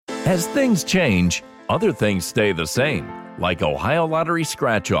As things change, other things stay the same, like Ohio Lottery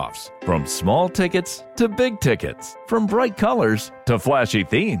scratch-offs. From small tickets to big tickets, from bright colors to flashy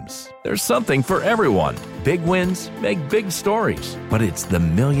themes. There's something for everyone. Big wins make big stories, but it's the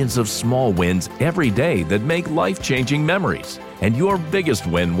millions of small wins every day that make life-changing memories. And your biggest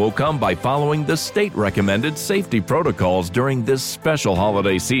win will come by following the state-recommended safety protocols during this special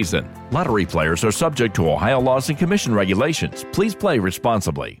holiday season. Lottery players are subject to Ohio laws and commission regulations. Please play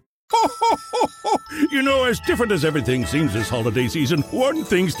responsibly. Ho, ho, ho, ho. You know, as different as everything seems this holiday season, one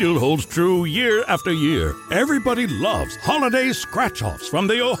thing still holds true year after year. Everybody loves holiday scratch-offs from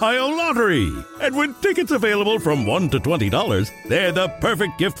the Ohio Lottery. And with tickets available from $1 to $20, they're the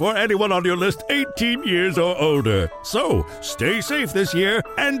perfect gift for anyone on your list 18 years or older. So, stay safe this year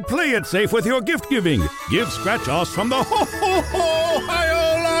and play it safe with your gift giving. Give scratch-offs from the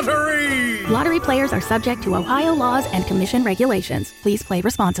Ohio Lottery! Lottery players are subject to Ohio laws and commission regulations. Please play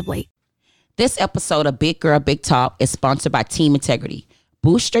responsibly. This episode of Big Girl, Big Talk is sponsored by Team Integrity.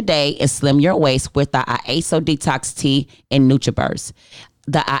 Boost your day and slim your waist with the IASO Detox Tea and NutriBurst.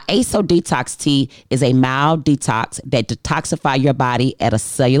 The IASO Detox Tea is a mild detox that detoxifies your body at a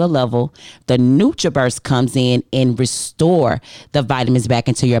cellular level. The NutriBurst comes in and restore the vitamins back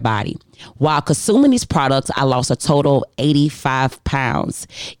into your body. While consuming these products, I lost a total of 85 pounds.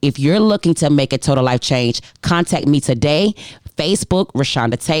 If you're looking to make a total life change, contact me today. Facebook,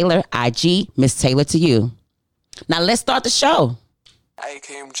 Rashonda Taylor, IG, Miss Taylor to you. Now let's start the show.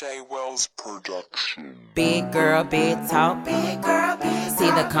 AKMJ Wells Production. Big girl, big talk. Big girl, big talk. See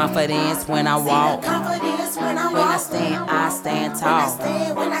the confidence when I walk. When I stand tall.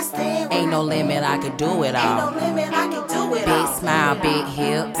 When I stand. Ain't no limit, I can do it all. Big smile, big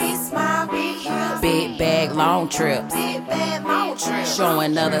hips. Big smile, big hips. Big bag, long trips. Big bag, long trips.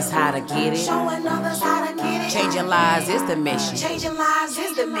 Showing others how to get it. Showing others how to get it. Changing lives is the mission. Changing lives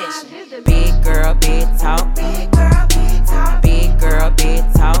is the mission. Big girl, big talk. Big girl, big talk. Big girl,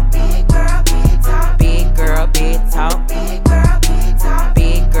 big talk. Big girl, big talk. Big girl, big talk. Big girl, big talk.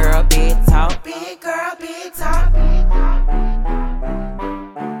 Big girl, big talk. Big girl, big talk.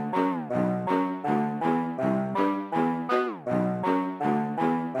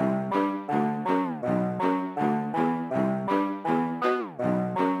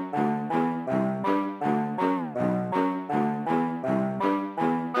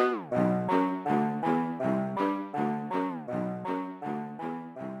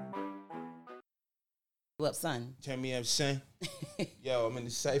 Up, son. Turn me up, son. Yo, I'm in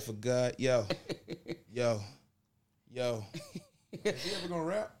the cypher, God. Yo. Is he ever gonna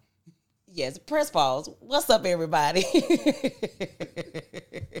rap? Yes, press pause. What's up, everybody?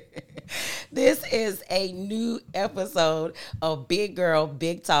 This is a new episode of Big Girl,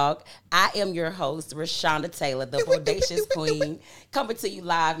 Big Talk. I am your host, Rashonda Taylor, the bodacious queen, coming to you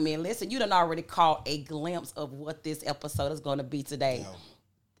live, man. Listen, you done already caught a glimpse of what this episode is going to be today. Yo.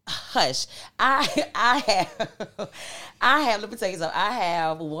 Hush. I have, let me tell you something. I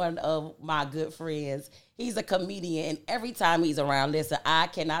have one of my good friends. He's a comedian, and every time he's around, listen, I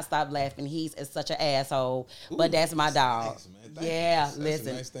cannot stop laughing. He's such an asshole, but that's my dog. Thanks, man. That's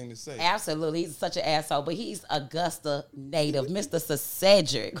a nice thing to say. Absolutely. He's such an asshole, but he's Augusta native, Mr.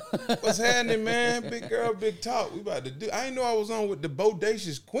 SaSeddrick. What's happening, man? Big girl, big talk. We about to do. I didn't know I was on with the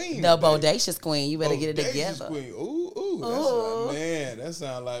bodacious queen. The bodacious queen. You better get it together. Queen. Ooh. That's man. That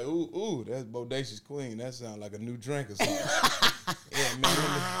sound like ooh. That's bodacious queen. That sound like a new drink or something. Yeah,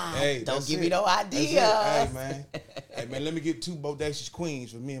 man. Hey, don't give me no idea. Hey, man. Let me get 2 bodacious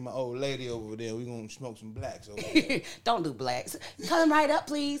queens for me and my old lady over there. We gonna smoke some blacks over there. Don't do blacks. Come right up,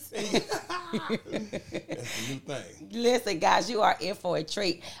 please. That's the new thing. Listen, guys, you are in for a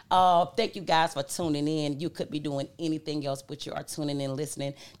treat. Thank you guys for tuning in. You could be doing anything else, but you are tuning in,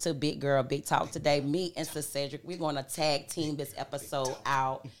 listening to Big Girl, Big Talk today. Me and SaSeddrick, we're going to tag team this episode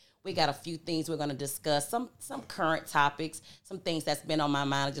out. We got a few things we're going to discuss, some current topics, some things that's been on my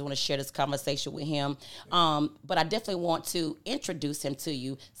mind. I just want to share this conversation with him. But I definitely want to introduce him to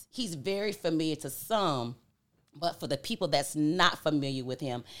you. He's very familiar to some, but for the people that's not familiar with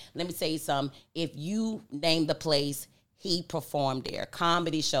him, let me tell you something. If you name the place, he performed there.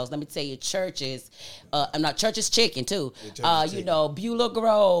 Comedy shows. Let me tell you, churches. Church's Chicken, too. Yeah, Beulah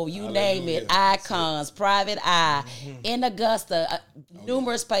Grove, name it. Icons, Private Eye, in Augusta,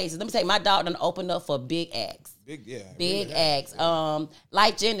 numerous places. Let me tell you, my dog done opened up for big acts. Big acts.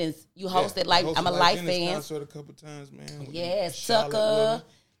 Life Jennings, you hosted. I'm a Life fan. Concert a couple times, man. Yes, Tucker.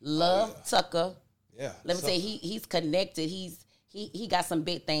 Love Tucker. Yeah. Let me say he's connected. He got some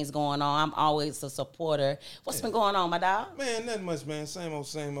big things going on. I'm always a supporter. What's been going on, my dog? Man, nothing much, man. Same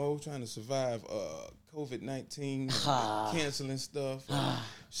old. Trying to survive COVID-19, canceling stuff.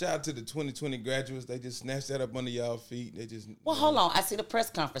 Shout out to the 2020 graduates. They just snatched that up under y'all feet. They just hold on. I see the press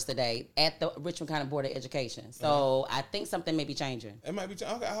conference today at the Richmond County Board of Education. So I think something may be changing. It might be.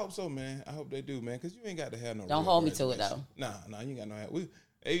 I hope so, man. I hope they do, man. Because you ain't got to have no. Don't hold me to it though. Nah, you ain't got no.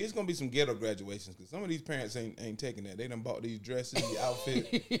 Hey, it's gonna be some ghetto graduations because some of these parents ain't taking that. They done bought these dresses, the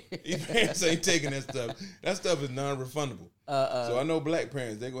outfit. These parents ain't taking that stuff. That stuff is non-refundable. So I know black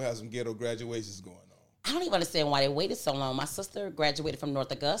parents, they gonna have some ghetto graduations going on. I don't even understand why they waited so long. My sister graduated from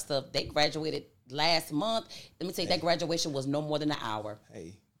North Augusta. They graduated last month. Let me tell you, that graduation was no more than an hour.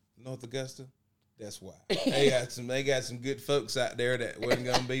 Hey, North Augusta, that's why. They got some good folks out there that wasn't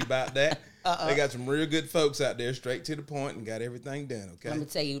gonna be about that. They got some real good folks out there, straight to the point, and got everything done. Okay. Let me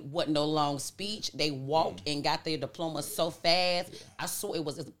tell you, wasn't no long speech. They walked and got their diploma so fast. Yeah. I saw it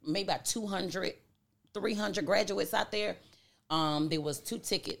was maybe about 200, 300 graduates out there. There was 2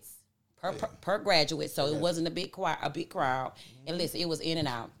 tickets per graduate, so it wasn't a big crowd. And listen, it was in and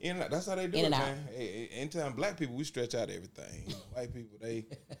out. That's how they do it, man. Hey, anytime black people, we stretch out everything. You know, white people, they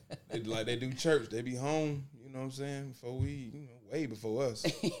like they do church. They be home. You know what I'm saying? Before we, way before us.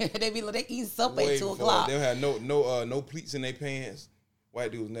 they eat supper at 2 o'clock. They have no pleats in their pants.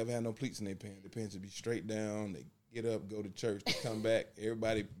 White dudes never had no pleats in their pants. Their pants would be straight down. They get up, go to church, they come back.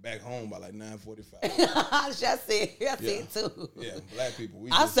 Everybody back home by like 9:45. I see it too. Yeah, black people.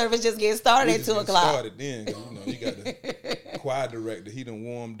 Our service just getting started at 2 o'clock. Started then, you got the choir director. He done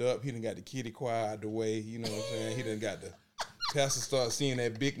warmed up. He done got the kiddie choir out the way. You know what I'm saying? He done got the pastor start seeing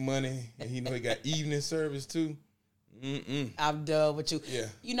that big money, and he got evening service too. I'm done with you. Yeah.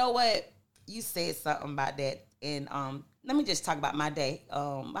 You know what? You said something about that, and let me just talk about my day.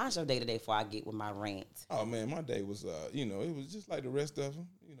 How's your day today before I get with my rant? Oh man, my day was it was just like the rest of them.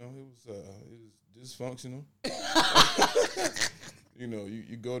 It was dysfunctional.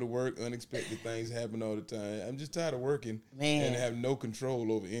 You go to work, unexpected things happen all the time. I'm just tired of working and have no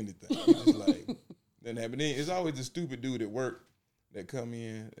control over anything. It's just like doesn't happen. It's always the stupid dude at work that come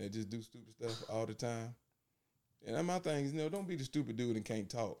in and just do stupid stuff all the time. And my thing is, don't be the stupid dude and can't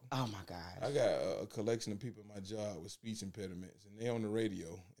talk. Oh, my God. I got a collection of people at my job with speech impediments, and they on the radio.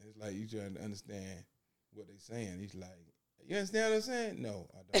 And it's like you trying to understand what they saying. He's like, you understand what I'm saying? No,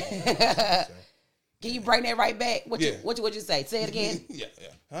 I don't. Can you bring that right back? What you say? Say it again. Yeah.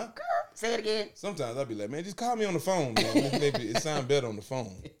 Huh? Girl, say it again. Sometimes I'll be like, man, just call me on the phone, man. Maybe it sounds better on the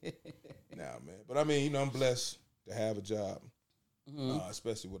phone. Nah, man. But I mean, I'm blessed to have a job,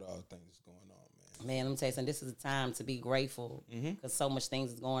 especially with all the things that's going on. Man, let me tell you something. This is a time to be grateful because so much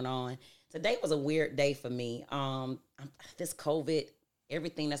things is going on. Today was a weird day for me. This COVID,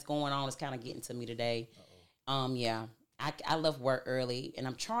 everything that's going on is kind of getting to me today. Yeah, I left work early, and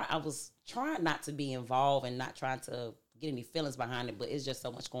I was trying not to be involved and not trying to get any feelings behind it, but it's just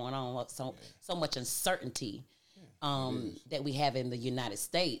so much going on, so much uncertainty that we have in the United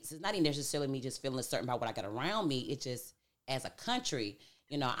States. It's not even necessarily me just feeling certain about what I got around me. It's just as a country.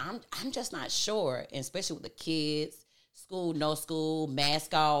 I'm just not sure, and especially with the kids, school, no school,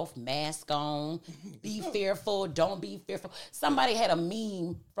 mask off, mask on, be fearful, don't be fearful. Somebody had a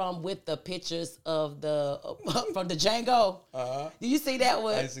meme with the pictures of from the Django. Did you see that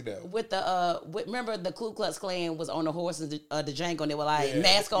one? I didn't see that one. With remember the Ku Klux Klan was on the horses, the Django, and they were like,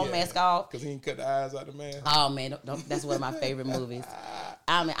 mask on, mask off. Because he didn't cut the eyes out of the mask. Oh, man, that's one of my favorite movies.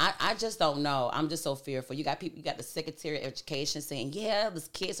 I mean, I just don't know. I'm just so fearful. You got the Secretary of Education saying, the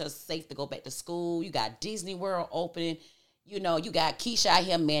kids are safe to go back to school. You got Disney World opening. You got Keisha out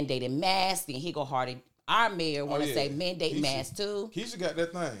here mandating masks. And Higo Hardy, our mayor, want to say mandate masks too. Keisha got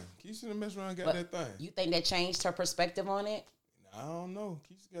that thing. Keisha done mess around got that thing. You think that changed her perspective on it? I don't know.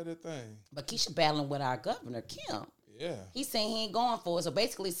 Keisha got that thing. But Keisha battling with our governor, Kim. Yeah. He's saying he ain't going for it. So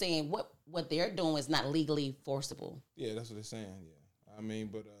basically saying what they're doing is not legally forcible. Yeah, that's what they're saying, yeah. I mean,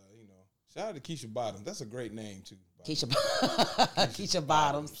 but, shout out to Keisha Bottoms. That's a great name, too. Keisha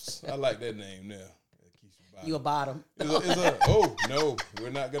Bottoms. I like that name now. Keisha Bottoms. You a bottom. No, we're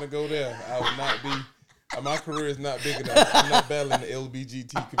not going to go there. I will not be. My career is not big enough. I'm not battling the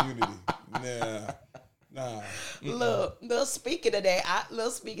LBGT community. Nah. Look, speaking of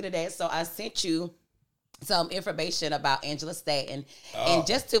that, so I sent you some information about Angela Stanton. And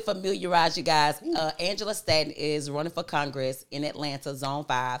just to familiarize you guys, Angela Stanton is running for Congress in Atlanta, Zone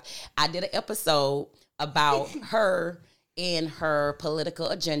 5. I did an episode about her and her political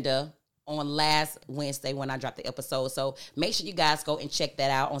agenda on last Wednesday when I dropped the episode. So make sure you guys go and check that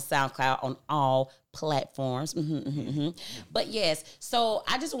out on SoundCloud on all platforms. But yes, so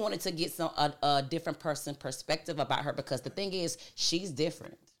I just wanted to get a different person perspective about her because the thing is, she's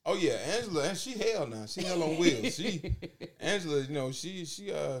different. Oh yeah, Angela, and she hell now. She hell on wheels. Angela,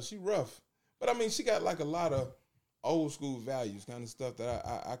 she rough, But I mean, she got like a lot of old school values, kind of stuff that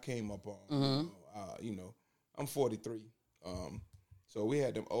I came up on. You know, I'm 43. So we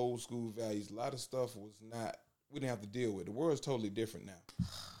had them old school values. A lot of stuff we didn't have to deal with. The world's totally different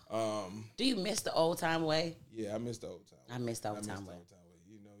now. Do you miss the old time way? Yeah, I miss the old time. I miss the old time way.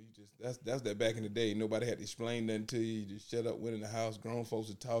 You know, you just that's that back in the day. Nobody had to explain nothing to you. You just shut up, went in the house. Grown folks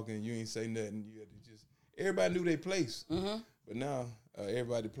are talking. You ain't say nothing. You had to just everybody knew their place. But now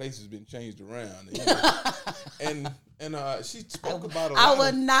everybody's place has been changed around. And she spoke about a lot. I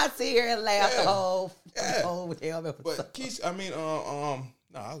would not sit here and laugh the whole damn episode. But Keisha, I mean,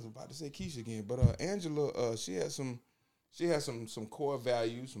 no, I was about to say Keisha again, but Angela, she had some core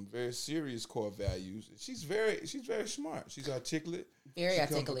values, some very serious core values. She's very smart. She's articulate. Very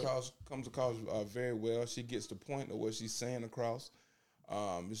articulate. Comes across very well. She gets the point of what she's saying across.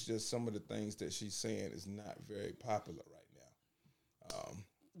 It's just some of the things that she's saying is not very popular right now.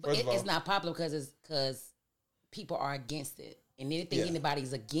 But it's not popular because people are against it, and anything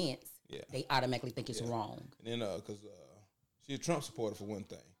anybody's against, they automatically think it's wrong. And then because she's a Trump supporter for one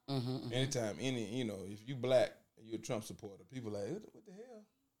thing. Anytime if you black and you're a Trump supporter, people are like,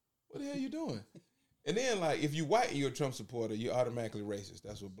 what the hell you doing? And then like if you white and you're a Trump supporter, you're automatically racist.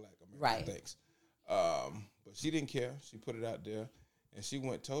 That's what black America thinks. But she didn't care. She put it out there, and she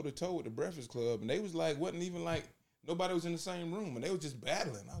went toe to toe with the Breakfast Club, and they was like wasn't even like nobody was in the same room, and they was just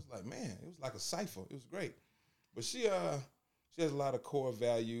battling. I was like, man, it was like a cipher. It was great. But she has a lot of core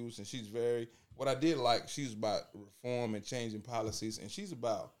values, and she's very. What I did like, she's about reform and changing policies, and she's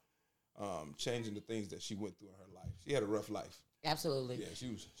about changing the things that she went through in her life. She had a rough life. Absolutely. Yeah, she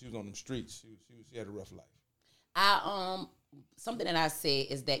was on them streets. She had a rough life. Something that I said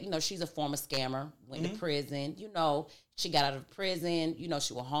is that she's a former scammer, went to prison. She got out of prison.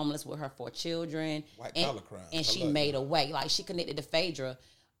 She was homeless with her 4 children. White collar crime. And she made a way. Like she connected to Phaedra.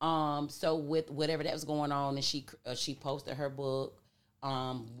 So with whatever that was going on, and she posted her book,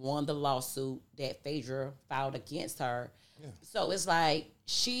 won the lawsuit that Phaedra filed against her. Yeah. So it's like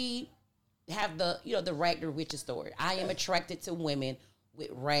she have the rag to riches story. I am attracted to women with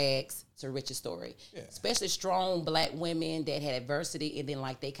rags to riches story, especially strong black women that had adversity, and then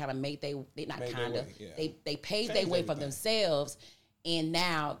like they kind of made they paved their way for themselves, and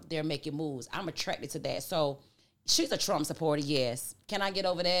now they're making moves. I'm attracted to that. So she's a Trump supporter, yes. Can I get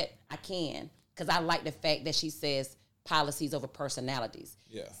over that? I can, because I like the fact that she says policies over personalities.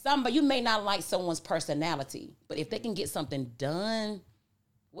 Yeah. You may not like someone's personality, but if they can get something done,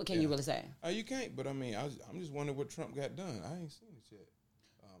 what can you really say? You can't, but I mean, I'm just wondering what Trump got done. I ain't seen it yet.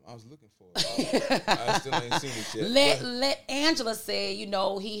 I was looking for it. I still ain't seen it yet. Let Angela say,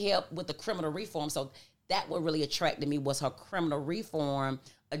 he helped with the criminal reform. So that what really attracted me was her criminal reform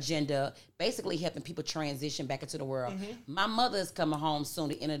agenda, basically helping people transition back into the world. My mother is coming home soon,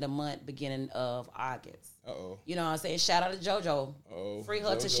 the end of the month, beginning of August. You know what I'm saying? Shout out to JoJo. Free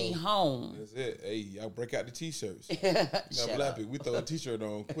her till she home. That's it. Hey, y'all break out the T-shirts. Black people, we throw a T-shirt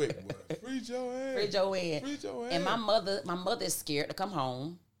on quick. Boy. Free Joanne. Free Joanne. Free Joanne. And my mother is scared to come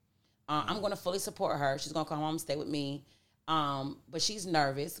home. I'm going to fully support her. She's going to come home and stay with me. But she's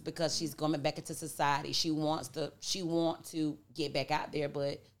nervous because she's going back into society. She want to get back out there,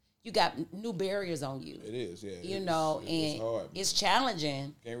 but you got new barriers on you. It is, yeah. It's hard. It's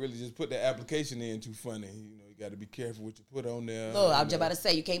challenging. Can't really just put the application in too funny. You got to be careful what you put on there. Look, I was just about to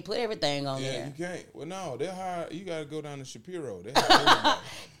say, you can't put everything on there. Yeah, you can't. Well, no, they're hard. You got to go down to Shapiro.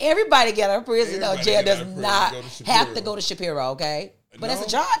 Everybody get out of prison. Jail does not have to go to Shapiro, okay? But that's a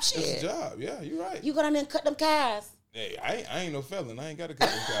job, shit. It's a job, yeah, you're right. You go down there and cut them cows. Hey, I ain't no felon. I ain't got to cut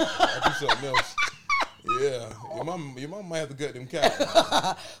them cows. I do something else. Yeah, your mom might have to cut them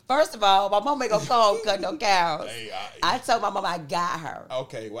cows. First of all, my mom ain't gonna come cut no cows. Hey, I told my mom I got her.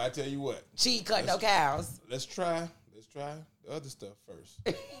 Okay, well I tell you what. She ain't cut no cows. Let's try the other stuff first.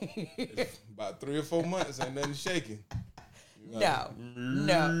 About 3 or 4 months, ain't nothing shaking. No.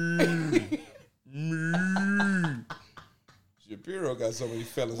 Shapiro got so many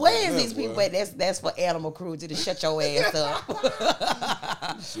fellas. Where is these people? That's for animal cruelty to shut your ass up.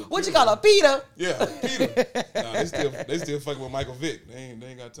 What you call her, Peter? Yeah, Peter. Nah, they still fucking with Michael Vick. They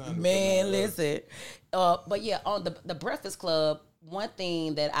ain't got time. Man, listen. But yeah, on the Breakfast Club, one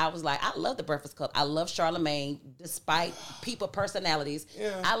thing that I was like, I love the Breakfast Club. I love Charlamagne, despite people personalities.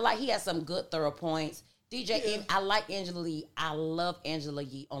 Yeah. He has some good thorough points. I like Angela Lee. I love Angela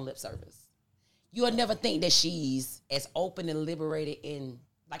Yee on lip service. You'll never think that she's as open and liberated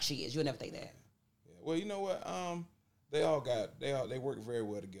like she is. You'll never think that. Yeah. Well, you know what? They work very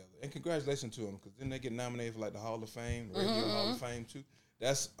well together. And congratulations to them, because then they get nominated for like the Hall of Fame, Radio Hall of Fame too.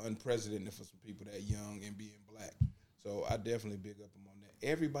 That's unprecedented for some people that young and being black. So I definitely big up them on that.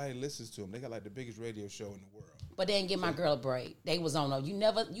 everybody listens to them. They got like the biggest radio show in the world. But they didn't give my girl a break. They was on. You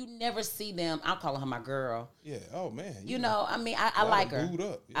never see them. I'm calling her my girl. Yeah. Oh man. You know. I mean, I like her.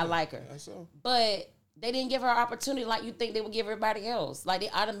 Yeah, I like her. That's so. But they didn't give her an opportunity like you think they would give everybody else. Like they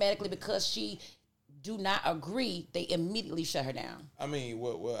automatically, because she do not agree, they immediately shut her down. I mean,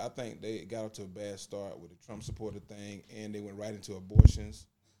 well, I think they got off to a bad start with the Trump supporter thing, and they went right into abortions.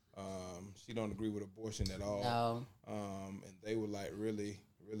 She don't agree with abortion at all. No. And they were like really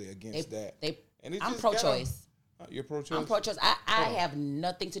against that. I'm pro-choice. You're pro-choice? I'm pro-choice. I have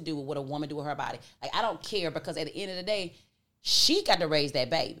nothing to do with what a woman do with her body. Like, I don't care, because at the end of the day, she got to raise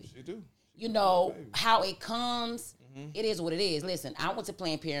that baby. She do. You know, how it comes, it is what it is. Listen, I went to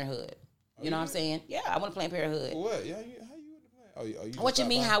Planned Parenthood. You know what I'm saying? Yeah, I went to Planned Parenthood. What? Yeah, how you went to Planned? Oh, you what you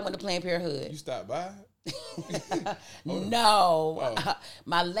mean by? how I went to Planned Parenthood? You stopped by? No. Oh.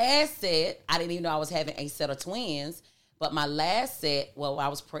 My last set, I didn't even know I was having a set of twins. But my last set, well, I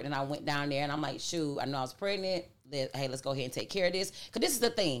was pregnant. I went down there and I'm like, shoot, I know I was pregnant. Hey, let's go ahead and take care of this. Because this is the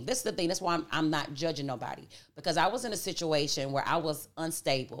thing. That's why I'm not judging nobody. Because I was in a situation where I was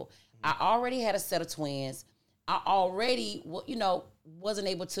unstable. I already had a set of twins. I already, wasn't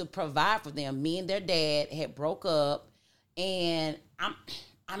able to provide for them. Me and their dad had broke up. And I'm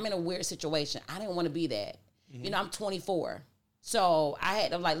in a weird situation. I didn't want to be that. I'm 24. So I had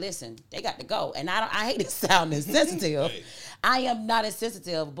to listen, they got to go. And I hate to sound insensitive. I am not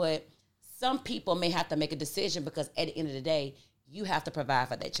insensitive, but some people may have to make a decision, because at the end of the day, you have to provide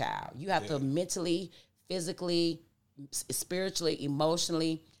for that child. You have to mentally, physically, spiritually,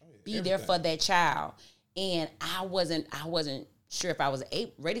 emotionally be there for that child. And I wasn't sure if I was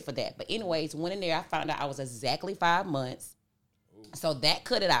ready for that. But anyways, went in there, I found out I was exactly 5 months. So that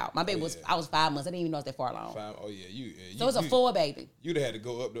cut it out. My baby I was 5 months. I didn't even know it was that far along. So it was a full baby. You'd have had to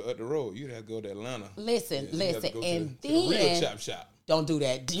go up the road. You'd have to go to Atlanta. Listen. And then to the real chop shop. Don't do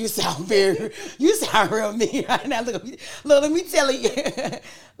that. You sound real mean right now. Look, let me tell you.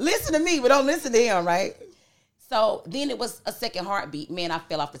 Listen to me, but don't listen to him, right? So then it was a second heartbeat. Man, I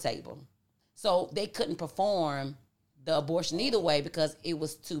fell off the table. So they couldn't perform the abortion either way, because it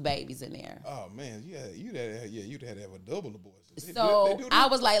was 2 babies in there. Oh man, you'd have to have a double abortion. So I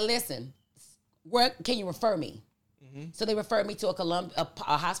was like, listen, where can you refer me? So they referred me to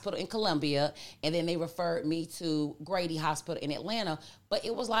a hospital in Columbia, and then they referred me to Grady Hospital in Atlanta. But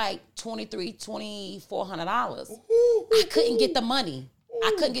it was like $2,400. I couldn't get the money.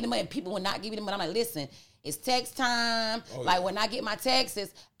 I couldn't get the money. People would not give me the money. I'm like, listen, it's tax time. When I get my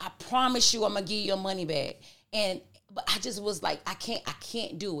taxes, I promise you I'm gonna give you your money back. But I just was like, I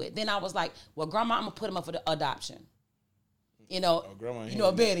can't do it. Then I was like, well, Grandma, I'm gonna put him up for the adoption.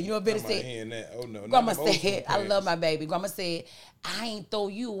 Grandma Betty said, oh no, Grandma said, I love my baby. Grandma said, I ain't throw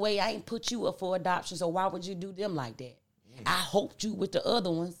you away. I ain't put you up for adoption. So why would you do them like that? I hoped you with the other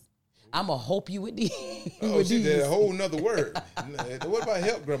ones. I'm going to hope you with these. Oh, she did a whole nother word. What about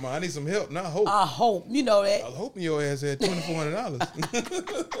help, Grandma? I need some help, not hope. I hope. You know that. I was hoping your ass had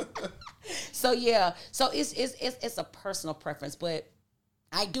 $2,400. So, yeah. So, it's a personal preference. But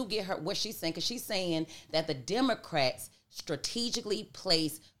I do get her what she's saying, because she's saying that the Democrats strategically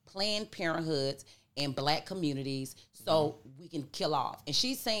place Planned Parenthoods in Black communities so we can kill off. And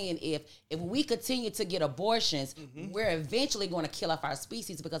she's saying if we continue to get abortions, we're eventually going to kill off our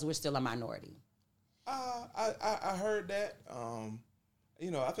species, because we're still a minority. I heard that. I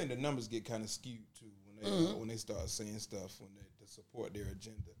think the numbers get kind of skewed too when they start saying stuff to support their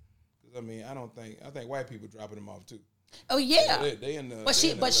agenda. Because I think white people dropping them off too. Oh yeah, they in the. But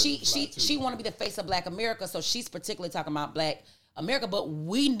she want to be the face of Black America, so she's particularly talking about Black America. But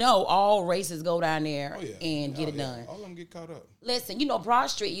we know all races go down there and get it done. All of them get caught up. Listen, Broad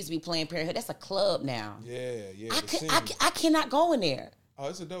Street used to be Planned Parenthood. That's a club now. Yeah. I cannot go in there. Oh,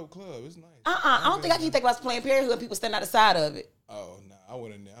 it's a dope club. It's nice. I don't think I can think about Planned Parenthood. People stand out the side of it. Oh no, I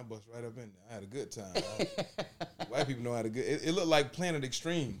went in there. I bust right up in there. I had a good time. White people know how to get. It looked like Planet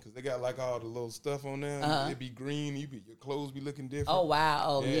Extreme, because they got like all the little stuff on there. It be green. Your clothes be looking different. Oh wow.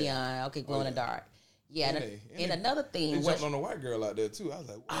 Oh neon. Okay, glow in the dark. Yeah. And another thing, they jumped on a white girl out there too. I was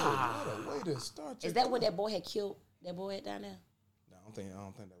like, whoa, what a way to start. Is that what that boy had killed? That boy had down there? No, I don't think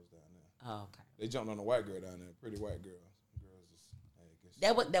that was down there. Oh, okay. They jumped on a white girl down there. Pretty white girl.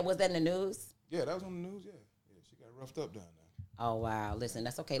 That was that in the news? Yeah, that was on the news. Yeah, she got roughed up down there. Oh wow! Listen,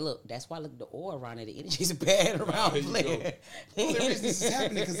 that's okay. Look, that's why the oil around it, the energy's bad around Planned. The reason this is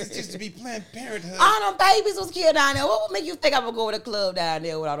happening because it used to be Planned Parenthood. All them babies was killed down there. What would make you think I would go to a club down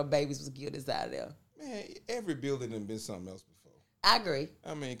there when all the babies was killed inside there? Man, every building done been something else before. I agree.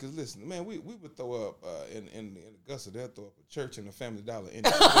 I mean, because listen, man, we would throw up in Augusta, they'll throw up a church and a Family Dollar.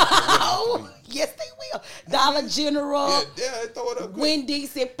 Oh, yes, they will. Dollar General. Yeah, they throw it up.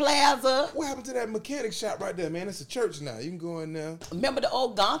 Winn-Dixie Plaza. What happened to that mechanic shop right there, man? It's a church now. You can go in there. Remember the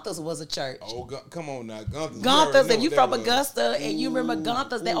old Gunther's was a church. Oh, come on now, Gunther's. Gunther's, if you from Augusta and you remember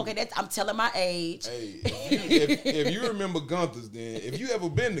Gunther's, I'm telling my age. Hey, if you remember Gunther's, then if you ever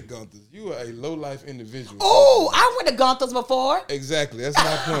been to Gunther's, you are a low life individual. Oh, I went to Gunther's before. Exactly, that's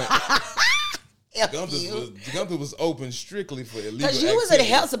my point. Gunther was open strictly for illegal activity. Because you was in the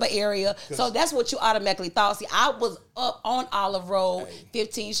Helsingborg area, so that's what you automatically thought. See, I was up on Olive Road,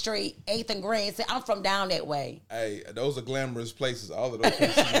 15th Street, 8th and Grand. See, I'm from down that way. Hey, those are glamorous places. All of those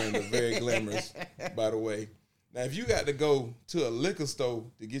places are very glamorous, by the way. Now, if you got to go to a liquor store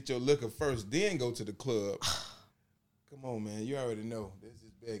to get your liquor first, then go to the club, come on, man. You already know. This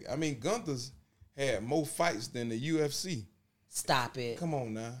is big. I mean, Gunther's had more fights than the UFC. Stop it. Come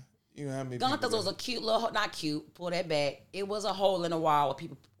on now. You know how many Gunther's was a cute little, not cute, pull that back. It was a hole in the wall where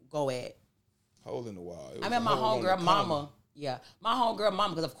people go at. Hole in the wall. I mean, my homegirl mama, my homegirl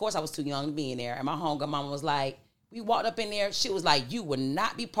mama, because of course I was too young to be in there, and my homegirl mama was like, we walked up in there, she was like, you would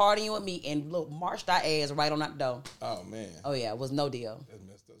not be partying with me, and look, marched our ass right on that door. Oh, man. Oh, yeah, it was no deal. That's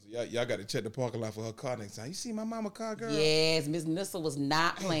messed up. So y'all got to check the parking lot for her car next time. You see my mama car, girl? Yes, Miss Nissa was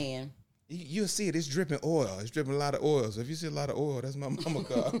not playing. You'll see it. It's dripping oil. It's dripping a lot of oil. So if you see a lot of oil, that's my mama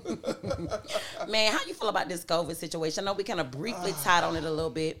car. Man, how you feel about this COVID situation? I know we kind of briefly tied on it a little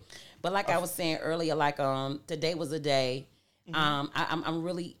bit, but like I was saying earlier, like today was a day. I'm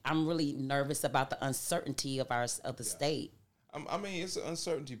really nervous about the uncertainty of the state. I mean, it's an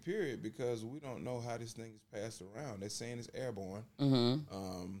uncertainty period because we don't know how this thing is passed around. They're saying it's airborne.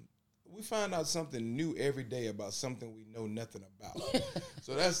 We find out something new every day about something we know nothing about.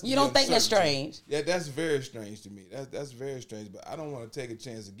 So that's you don't think that's strange? Yeah, that's very strange to me. That's very strange. But I don't want to take a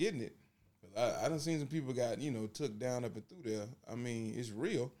chance of getting it. I done seen some people got took down up and through there. I mean, it's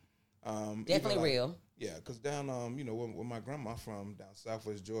real. Definitely real. Yeah, because down where my grandma from, down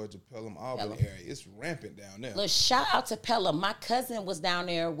Southwest Georgia, Pelham, Auburn area, it's rampant down there. Look, shout out to Pelham. My cousin was down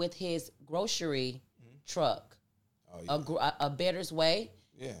there with his grocery truck. Oh, yeah. A Better's Way.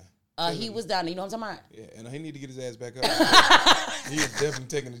 Yeah. He was down there. You know what I'm talking about? Yeah, and he need to get his ass back up. He is definitely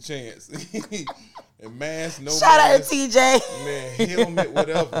taking a chance. And mask, no Shout mask. out to TJ. Man, helmet,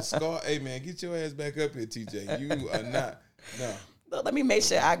 whatever. Scar. Hey, man, get your ass back up here, TJ. You are not. No. Look, let me make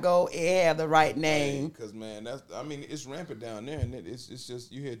sure I go and have the right name. Because, man, it's rampant down there. And it's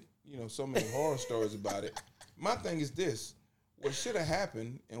just, you hear, so many horror stories about it. My thing is this. What should have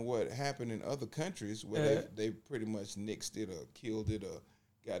happened and what happened in other countries where they pretty much nixed it or killed it or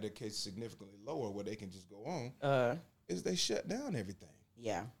got their case significantly lower where they can just go on, is they shut down everything.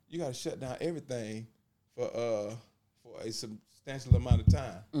 Yeah. You got to shut down everything for a substantial amount of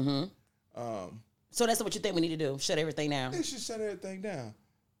time. Mm-hmm. So that's what you think we need to do? Shut everything down? They should shut everything down.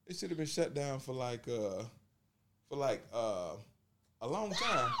 It should have been shut down for a long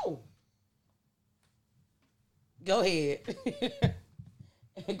time. Ow! Go ahead.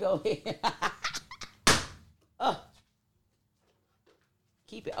 Go ahead.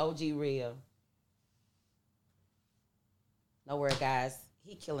 Keep it OG real. No worry, guys.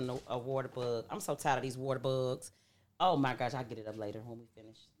 He killing a water bug. I'm so tired of these water bugs. Oh my gosh, I'll get it up later when we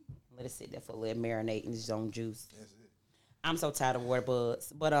finish. Let it sit there for a little marinate in its own juice. That's it. I'm so tired of water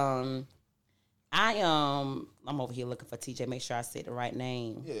bugs. But I'm over here looking for TJ. Make sure I say the right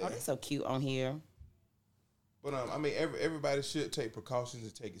name. Yeah. Oh, that's so cute on here. But I mean, everybody should take precautions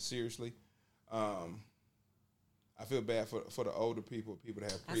and take it seriously. I feel bad for the older people that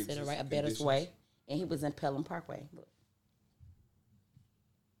have pre-existing I said it right, a Better's Way. And he was in Pelham Parkway. Look.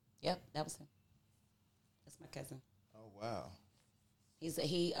 Yep, that was him. That's my cousin. Oh, wow. He's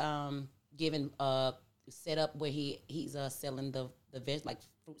giving set up where he's selling the like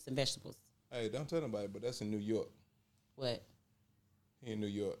fruits and vegetables. Hey, don't tell nobody, but that's in New York. What? He in New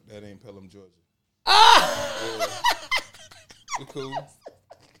York. That ain't Pelham, Georgia. Ah! Yeah. You cool?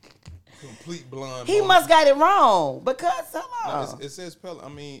 Complete blonde. He must got it wrong because hello. No, it says Pelham. I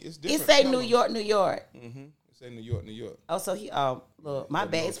mean, it's different. It say Pelham. New York, New York. Mm-hmm. It say New York, New York. Oh, so he look, my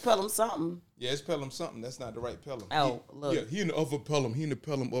bad. It's Pelham something. Yeah, it's Pelham something. That's not the right Pelham. Oh, look. Yeah, he in the upper Pelham. He in the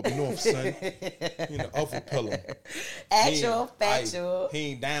Pelham up north, son. He in the upper Pelham. Factual.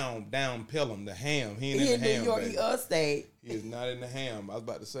 He ain't down Pelham, the ham. He ain't in the ham. New York, baby. upstate. He is not in the ham. I was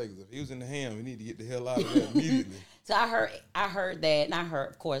about to say, because if he was in the ham, we need to get the hell out of there immediately. So I heard that, and I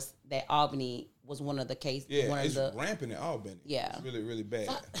heard, of course, that Albany was one of the cases. Yeah, it's rampant in Albany. Yeah. It's really, really bad.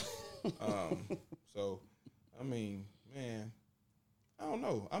 So, I mean, man, I don't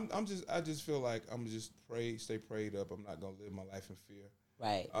know. I just feel like I'm just stay prayed up. I'm not gonna live my life in fear.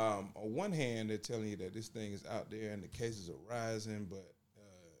 Right. On one hand, they're telling you that this thing is out there and the cases are rising, but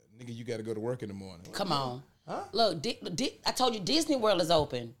nigga, you got to go to work in the morning. Come on. Huh? Look, I told you Disney World is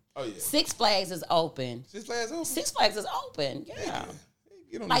open. Oh yeah. Six Flags is open. Six Flags open. Six Flags is open. Yeah.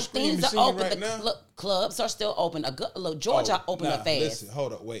 Get on Like the screen things are machine open. right now. Look, clubs are still open. Look, Georgia opened up fast. Listen,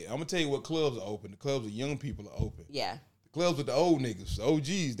 hold up, wait. I'm gonna tell you what clubs are open. The clubs of young people are open. Yeah. The clubs with the old niggas, the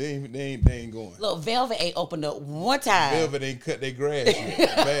OGs, they ain't going. Look, Velvet ain't opened up one time. Velvet ain't cut their grass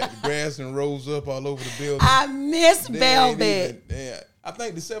yet. The grass and rose up all over the building. I miss Velvet. I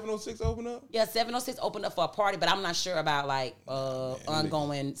think the 706 opened up. Yeah, 706 opened up for a party, but I'm not sure about like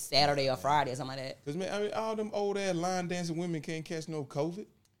ongoing Saturday or Friday or something like that. Because man, I mean, all them old ass line dancing women can't catch no COVID.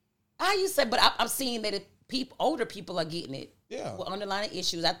 I used to say, but I'm seeing that older people are getting it. Yeah. With underlying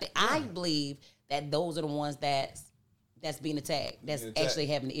issues. I believe that those are the ones that's being attacked. That's actually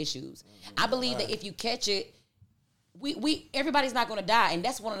having the issues. I believe that if you catch it, everybody's not going to die, and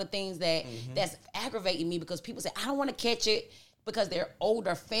that's one of the things that's aggravating me because people say I don't want to catch it because their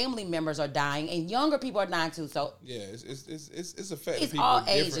older family members are dying and younger people are dying too. So yeah, it's affecting it's people all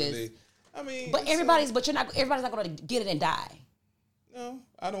differently. ages. I mean, but everybody's not going to get it and die. No,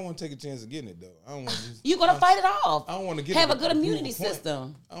 I don't want to take a chance of getting it though. I don't want to. You're going to fight it off. I don't want to get have it a good immunity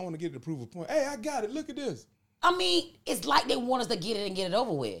system. I don't want to get it to prove a point. Hey, I got it. Look at this. I mean, it's like they want us to get it and get it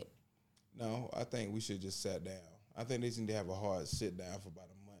over with. No, I think we should just sit down. I think they need to have a hard sit down for about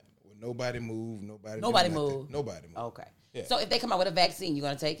a month. Where nobody move, nobody move. Okay. Yeah. So if they come out with a vaccine, you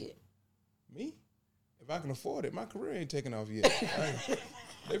gonna take it? Me? If I can afford it, my career ain't taking off yet.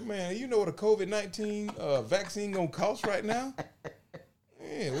 Man, you know what a COVID-19 vaccine gonna cost right now?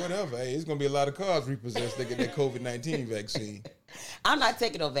 Yeah, whatever. Hey, it's gonna be a lot of cars repossessed to get that COVID-19 vaccine. I'm not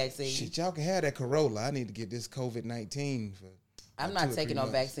taking no vaccine. Shit, y'all can have that Corolla. I need to get this COVID-19 for. I'm not taking no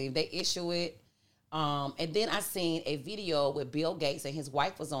vaccine. They issue it. And then I seen a video with Bill Gates and his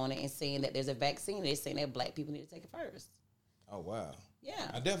wife was on it and saying that there's a vaccine. They're saying that black people need to take it first. Oh, wow. Yeah.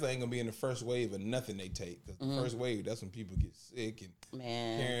 I definitely ain't going to be in the first wave of nothing they take. Because the first wave, that's when people get sick and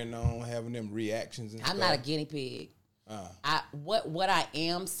carrying on, having them reactions and stuff. I'm not a guinea pig. What I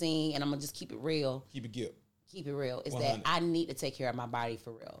am seeing, and I'm going to just keep it real. Keep it guilt. Keep it real. Is 100. that I need to take care of my body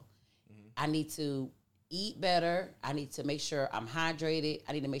for real. I need to eat better. I need to make sure I'm hydrated.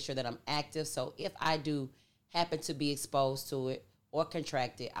 I need to make sure that I'm active. So if I do happen to be exposed to it or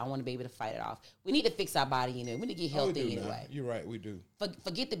contract it, I want to be able to fight it off. We need to fix our body anyway. We need to get healthy anyway. You're right, we do.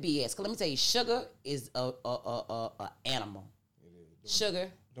 Forget the BS. Because let me tell you, sugar is a animal. Sugar.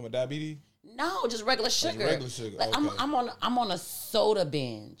 You talking about diabetes? No, just regular sugar. Regular sugar. Like okay. I'm on a soda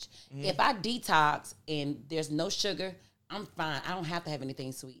binge. If I detox and there's no sugar, I'm fine. I don't have to have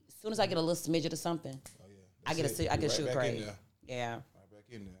anything sweet. As soon as I get a little smidget of something, I get a sugar crave. Yeah. Right back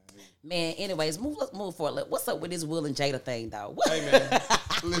in there. Man, anyways, let's move forward. What's up with this Will and Jada thing, though? Hey, man.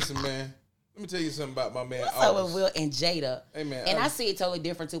 Listen, man. Let me tell you something about my man. What's up with Will and Jada? Hey, man. And I see it totally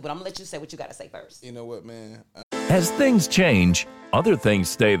different, too, but I'm going to let you say what you got to say first. You know what, man? As things change, other things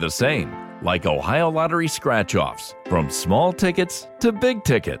stay the same, like Ohio Lottery scratch-offs. From small tickets to big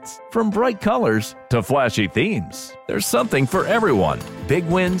tickets, from bright colors to flashy themes. There's something for everyone. Big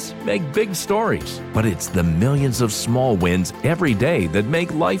wins make big stories, but it's the millions of small wins every day that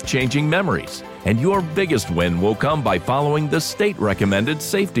make life-changing memories. And your biggest win will come by following the state-recommended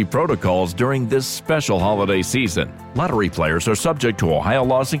safety protocols during this special holiday season. Lottery players are subject to Ohio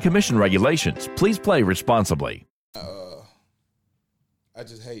laws and commission regulations. Please play responsibly. I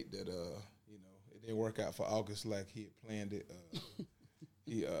just hate that it didn't work out for August like he had planned it.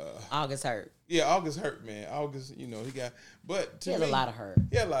 August hurt. Yeah, August hurt, man. August, he got, but to He had me, a lot of hurt.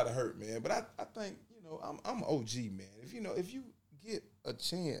 He had a lot of hurt, man. But I think I'm OG, man. If you get a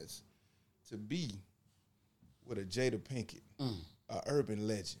chance to be with a Jada Pinkett, a urban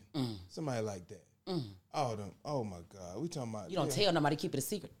legend, somebody like that, all them. Oh my God, we talking about. You don't tell nobody, keep it a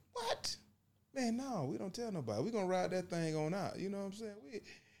secret. What? Man, no, we don't tell nobody. We gonna ride that thing on out. You know what I'm saying?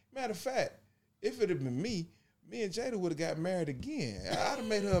 Matter of fact, if it had been me and Jada would have got married again. I'd have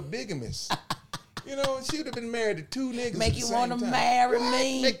made her a bigamist. She would have been married to two niggas. Make you want to marry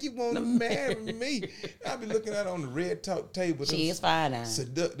me. Make you want to marry me. I'd be looking at her on the red talk table. She is fine now.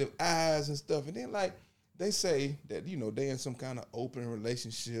 Seductive eyes and stuff. And then they say that, they in some kind of open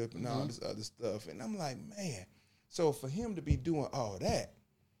relationship and all this other stuff. And I'm like, man. So for him to be doing all that,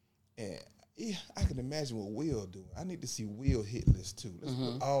 and I can imagine what Will do. I need to see Will hit list too. Let's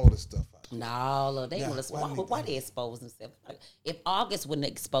put all the stuff out. No, look, they why they expose themselves? If August wouldn't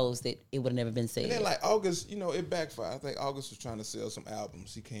have exposed it, it would have never been said. And then August, it backfired. I think August was trying to sell some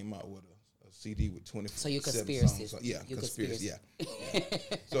albums. He came out with a CD with 27 So you're conspiracy. songs. Yeah, You're conspiracy. Yeah.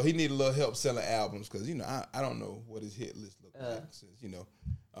 So he need a little help selling albums because I don't know what his hit list look like. Since,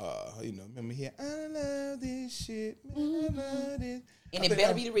 remember he had I love this shit, man, I love this. And it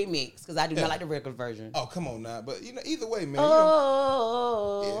better be the remix because I do not like the regular version. Oh, come on now. But either way, man.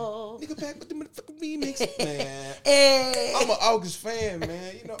 Nigga back with the motherfucking remix, man. Hey. I'm an August fan,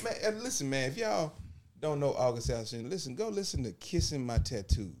 man. Man, and listen, man, if y'all don't know August Alsina, go listen to Kissing My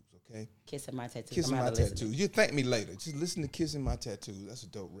Tattoos, okay? Kissing My Tattoos. Kissing My Tattoos. You thank me later. Just listen to Kissing My Tattoos. That's a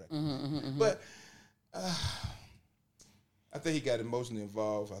dope record. But I think he got emotionally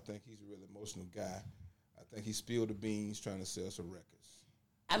involved. I think he's a real emotional guy. I think he spilled the beans trying to sell some records.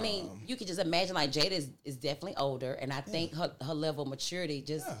 I mean, you could just imagine like Jada is definitely older, and I think her level of maturity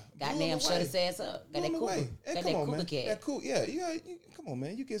just goddamn shut his ass up. Got that cougar. Got that cougar cat. That cool, come on,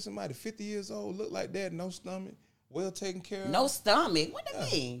 man. You get somebody 50 years old, look like that, no stomach, well taken care of. No stomach? What do you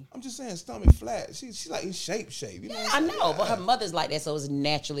mean? I'm just saying stomach flat. She's like in shape. You know I know, but her mother's like that, so it's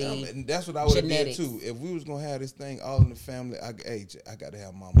naturally and that's what I would have did too. If we was gonna have this thing all in the family, I got to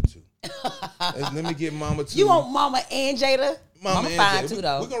have mama too. Let me get mama too. You want mama and Jada? Mama fine too,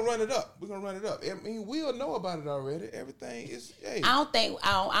 though. We're gonna run it up. I mean, we'll know about it already. Everything is. Hey. I don't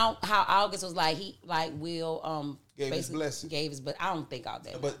how August was like Will gave his blessing. But I don't think all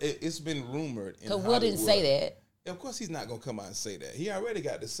that. But it's been rumored. Because Will didn't say that. Of course, he's not gonna come out and say that. He already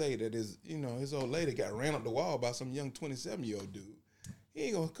got to say that his old lady got ran up the wall by some young 27-year-old dude. He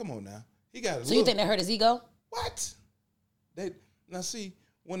ain't gonna come on now. He got. So you think that hurt his ego? What? Now see,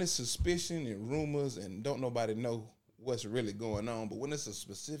 when it's suspicion and rumors and don't nobody know what's really going on, but when it's a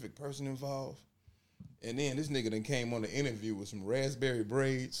specific person involved, and then this nigga done came on the interview with some raspberry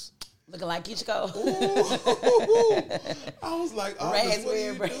braids. Looking like Kichiko. I was like, what are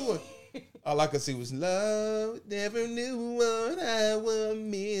you doing? All I could see was love. Never knew what I was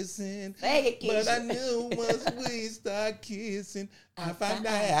missing. But I knew once we start kissing, I found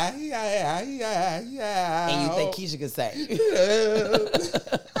out. And you think Keisha could say?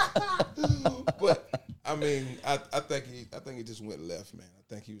 But I mean, I think he just went left, man. I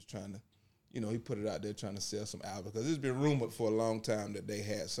think he was trying to, he put it out there trying to sell some albums because it's been rumored for a long time that they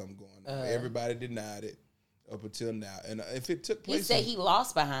had something going on. Everybody denied it up until now, and if it took place, he said he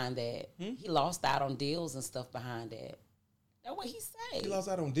lost behind that. He lost out on deals and stuff behind that. That's what he said. He lost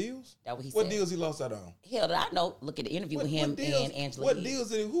out on deals. That's what he said. What deals he lost out on? Hell, I know. Look at the interview with him and Angela. What deals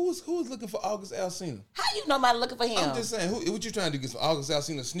did he? Who was looking for August Alsina? How you know nobody looking for him? I'm just saying. What you trying to get some August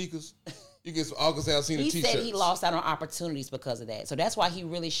Alsina sneakers? You get some August Alsina t-shirts. He said he lost out on opportunities because of that. So that's why he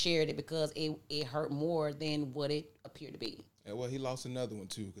really shared it because it hurt more than what it appeared to be. Yeah, well, he lost another one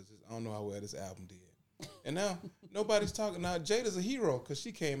too because I don't know how well this album did. And now nobody's talking. Now Jada's a hero because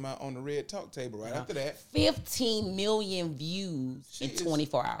she came out on the Red Talk table right after that. 15 million views in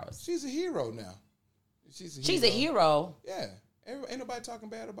 24 hours. She's a hero now. She's a hero. Yeah. Ain't nobody talking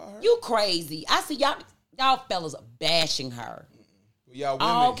bad about her. You crazy. I see y'all fellas are bashing her. Well, y'all women,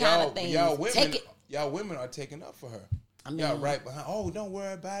 all kind of things. Y'all women are taking up for her. I mean, y'all right behind. Oh, don't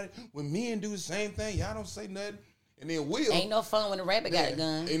worry about it. When men do the same thing, y'all don't say nothing. And then Will ain't no fun when the rabbit got a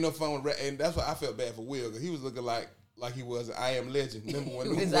gun. Ain't no fun with and that's why I felt bad for Will because he was looking like he was an I Am Legend. Remember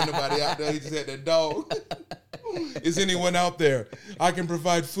when nobody out there? He just had that dog. Is anyone out there? I can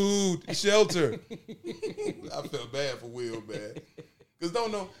provide food, shelter. I felt bad for Will, man. Because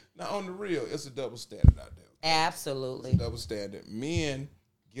now on the real, it's a double standard out there. Absolutely, it's a double standard. Men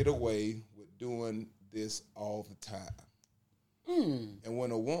get away with doing this all the time. And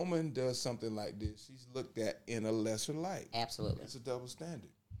when a woman does something like this, she's looked at in a lesser light. Absolutely. It's a double standard.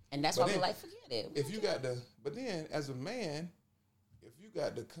 And that's why we're like, forget it. But then as a man, if you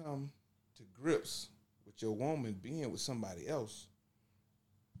got to come to grips with your woman being with somebody else,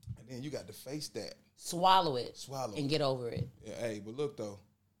 and then you got to face that. Swallow it. And get over it. Yeah, hey, but look though,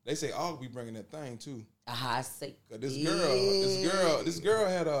 they say I'll be bringing that thing too. I see. This girl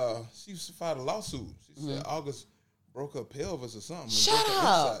had she filed a lawsuit. She said August broke her pelvis or something. Shut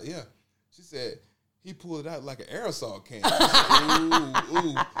up. Yeah. She said he pulled it out like an aerosol can.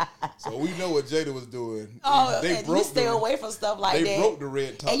 ooh. So we know what Jada was doing. Oh, you stay away from stuff like that. They broke the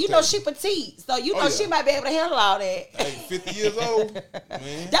Red Talk. And you know she petite, so she might be able to handle all that. Hey, 50 years old,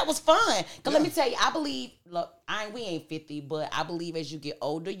 man. That was fun. Because let me tell you, I believe, look, we ain't 50, but I believe as you get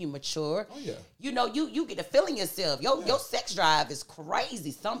older, you mature. Oh, yeah. You get to feeling yourself. Your sex drive is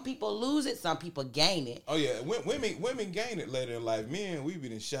crazy. Some people lose it, some people gain it. Oh, yeah. Women gain it later in life. Men, we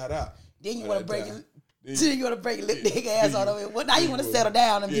been shot out. Then you want to bring it. So you want to break your big ass on them. Well, now you want to settle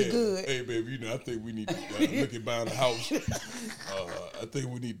down and be good. Hey, baby, I think we need to look at buying a house. I think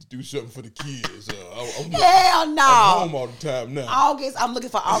we need to do something for the kids. Hell no. I'm home all the time now. I'm looking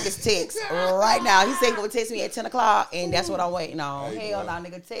for August text right now. He said he going to text me at 10 o'clock, and that's what I'm waiting on. Hell no,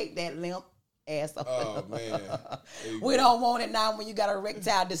 nigga, take that limp ass up. Oh, man. We don't want it now when you got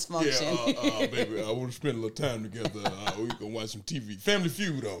erectile dysfunction. Yeah, baby, I want to spend a little time together. We can watch some TV. Family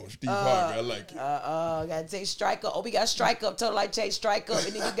Feud on Steve Harvey. I like it. Gotta take Strike Up. Oh, we got Strike Up. Total like take Strike Up,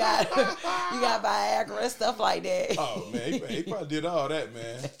 and then you got Viagra and stuff like that. Oh man, he probably did all that,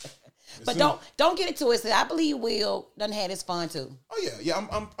 man. But don't get it twisted. I believe Will done had his fun too. Oh yeah.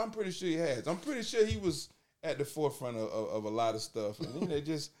 I'm pretty sure he has. I'm pretty sure he was at the forefront of a lot of stuff, and they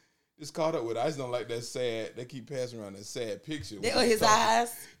just caught up with it. I just don't like that sad. They keep passing around that sad picture. His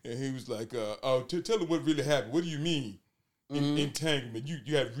eyes. And he was like, tell her what really happened. What do you mean? Entanglement.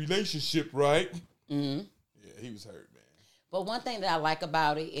 You had a relationship, right? Mm-hmm. Yeah, he was hurt, man. But one thing that I like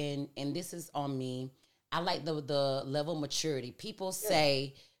about it, and this is on me, I like the level of maturity. People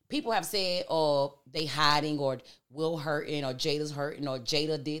have said, oh, they hiding, or Will hurting, or Jada's hurting, or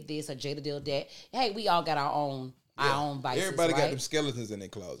Jada did this, or Jada did that. Hey, we all got our own vices. Everybody got right? them skeletons in their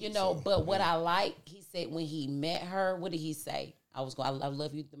closet. But what I like, he said when he met her, what did he say? I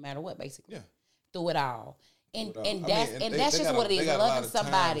love you no matter what, basically. Yeah. Through it all. And that's just what it is. Loving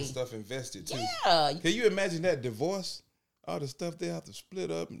somebody. Stuff invested too. Yeah. Can you imagine that divorce? All the stuff they have to split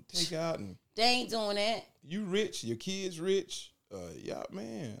up and take out, and they ain't doing that. You rich, your kids rich. Yeah,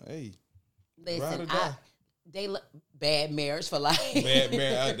 man. Hey. Listen, bad marriage for life. Bad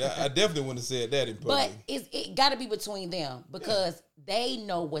marriage. I definitely wouldn't have said that in public. But it got to be between them because they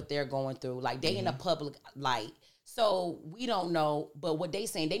know what they're going through. Like they in a public light. So we don't know, but what they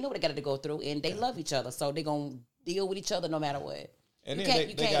saying, they know what they got to go through, and they love each other, so they gonna deal with each other no matter what. And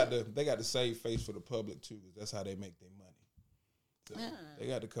then they got to save face for the public too, because that's how they make their money. So they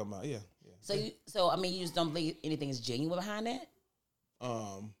got to come out, yeah. So you just don't believe anything is genuine behind that?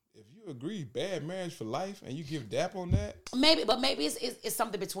 If you agree, bad marriage for life, and you give DAP on that, maybe it's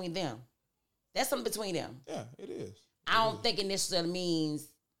something between them. That's something between them. Yeah, it is. I don't think it necessarily means,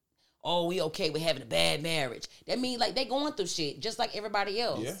 oh, we okay with having a bad marriage. That means like they going through shit just like everybody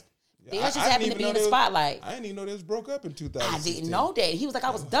else. Yeah. They just happen to be in the spotlight. I didn't even know this broke up in 2016. I didn't know that. He was like, I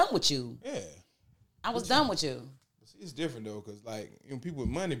was done with you. Yeah. I was done with you. It's different though, because like people with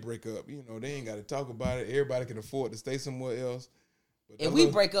money break up. They ain't got to talk about it. Everybody can afford to stay somewhere else. But if we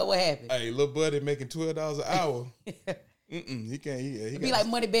break up, what happened? Hey, little buddy making $12 an hour. He can't. He be like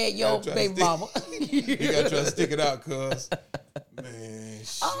money bad, yo, baby mama. He got to try to stick it out, cuz. Man,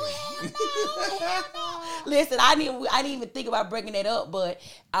 shit. Oh, hell no. Listen, I didn't even think about breaking that up, but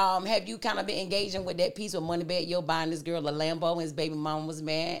have you kind of been engaging with that piece with money bad, yo, buying this girl a Lambo and his baby mama was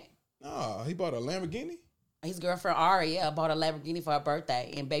mad? No, he bought a Lamborghini? His girlfriend Ari, bought a Lamborghini for her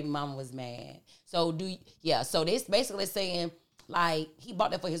birthday, and baby mama was mad. So so this basically saying, like, he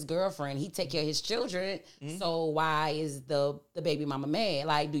bought that for his girlfriend. He take care of his children. Mm-hmm. So why is the baby mama mad?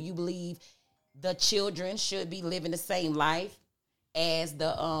 Like, do you believe the children should be living the same life as the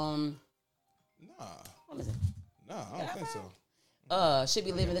Nah, I don't think so. Should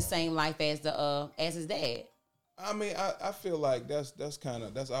be living the same life as his dad. I mean, I feel like that's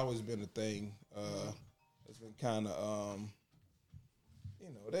always been a thing. It's been kind of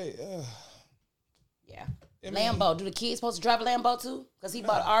yeah. Lambo. Do the kids supposed to drive a Lambo too? Because he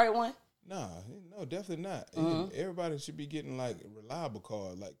bought Ari one? No, definitely not. Mm-hmm. Everybody should be getting like reliable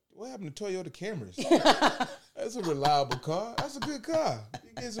cars. Like, what happened to Toyota Camrys? That's a reliable car. That's a good car. You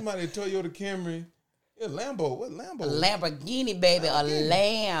get somebody a Toyota Camry. Yeah, Lambo. What Lambo? A Lamborghini, baby. A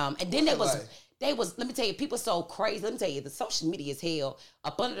Lamb. And then they was, let me tell you, people so crazy. Let me tell you, the social media is hell.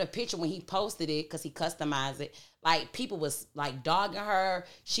 Up under the picture when he posted it, because he customized it, like, people was, like, dogging her.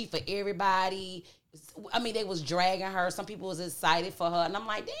 She for everybody. I mean, they was dragging her. Some people was excited for her. And I'm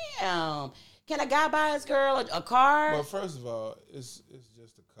like, damn, can a guy buy his girl a car? Well, first of all, it's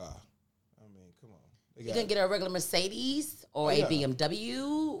just a car. I mean, come on. You can get a regular Mercedes or a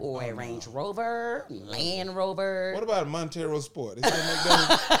BMW or a Range Rover, Land Rover. What about a Montero Sport? Is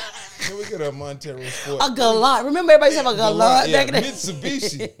that can we get a Montero Sport? A Galant. Remember everybody said a Galant? Yeah,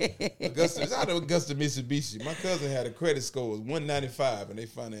 Mitsubishi. It's out of Augusta, Mitsubishi. My cousin had a credit score was 195, and they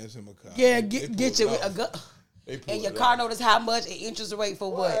financed him a car. Yeah, get you with a and your car notice how much and interest rate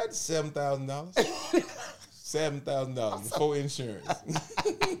for what? $7,000. $7,000 before insurance.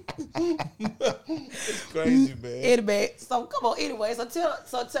 It's crazy, man. Anyway, so come on. Anyway, so tell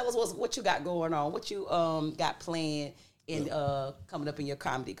us what you got going on. What you got planned in coming up in your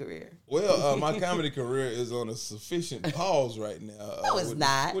comedy career? Well, my comedy career is on a sufficient pause right now. No, it's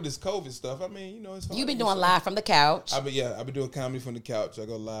not. With this COVID stuff. I mean, you know, it's hard. You've been doing live from the couch. I've been doing comedy from the couch. I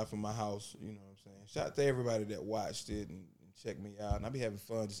go live from my house. You know what I'm saying? Shout out to everybody that watched it and checked me out. And I be having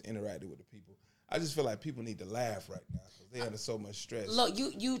fun just interacting with the people. I just feel like people need to laugh right now because they under so much stress. Look,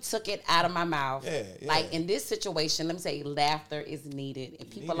 you took it out of my mouth. Yeah. Like in this situation, let me say, laughter is needed.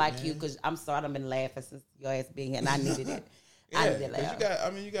 And people like you, because I'm sorry I've been laughing since your ass being here, and I needed it. I needed laugh.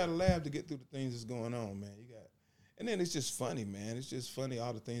 You got to laugh to get through the things that's going on, man. And then it's just funny, man. It's just funny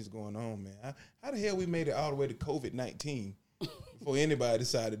all the things going on, man. How the hell we made it all the way to COVID-19 before anybody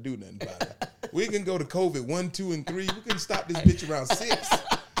decided to do nothing about it? We can go to COVID 1, 2, and 3. We couldn't stop this bitch around 6.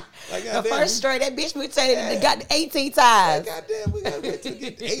 Like, the first straight, that bitch mutated and got 18 times. Like, goddamn, we gotta wait till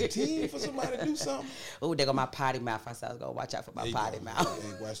get 18 for somebody to do something. Oh, they got my potty mouth. I said I was gonna watch out for my potty mouth.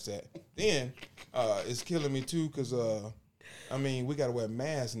 Hey, watch that. Then it's killing me too, cause I mean, we gotta wear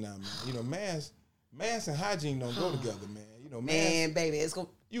masks now, man. You know, masks and hygiene don't go together, man. You know, man, baby, it's gonna.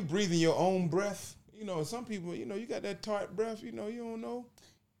 You breathing your own breath. You know, some people, you know, you got that tart breath. You know, you don't know.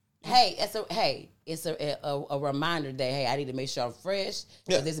 Hey, it's a reminder that hey, I need to make sure I'm fresh.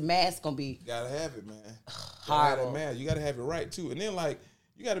 Yeah. This mask gonna be. Gotta have it, man. Horrible. Mask. You gotta have it right too, and then like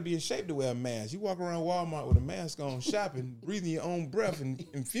you gotta be in shape to wear a mask. You walk around Walmart with a mask on, shopping, breathing your own breath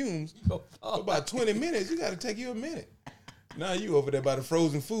and fumes for about 20 minutes. You gotta take you a minute. Now you over there by the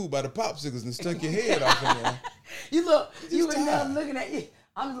frozen food, by the popsicles, and stuck your head off in there. You were now looking at you.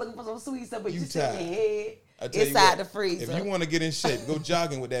 I'm just looking for some sweet stuff, but you stuck your head. Inside the freezer. If you want to get in shape, go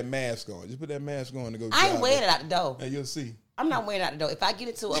jogging with that mask on. Just put that mask on and go. I ain't wearing it out the door. And you'll see. I'm not wearing it out the door. If I get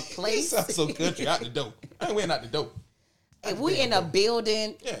into a place, you sound so country. Out the door. I ain't wearing out the door. If we in a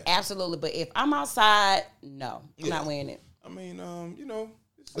building, absolutely. But if I'm outside, no, I'm not wearing it. I mean, you know,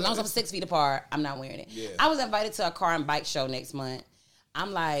 as long as I'm 6 feet apart, I'm not wearing it. Yeah. I was invited to a car and bike show next month.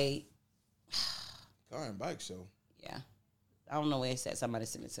 I'm like, car and bike show. Yeah, I don't know where it's at. Somebody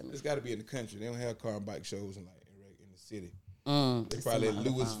sent it to me. It's got to be in the country. They don't have car and bike shows in the city. They probably at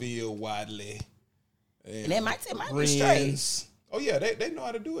Louisville, Wadley, and they might be straight. Oh yeah, they know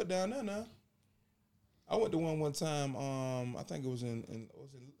how to do it down there now. I went to one time. I think it was in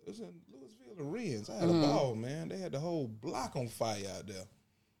Louisville or Rennes. I had a ball, man. They had the whole block on fire out there.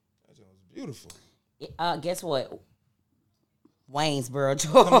 That was beautiful. Guess what? Waynesboro,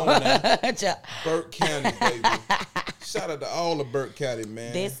 Georgia. Come on now. Burke County, baby. Shout out to all of Burke County,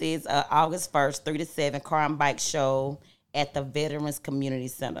 man. This is August 1st, 3 to 7, car and bike show at the Veterans Community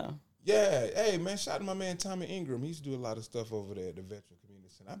Center. Yeah. Hey, man, shout out to my man Tommy Ingram. He used to do a lot of stuff over there at the Veterans Community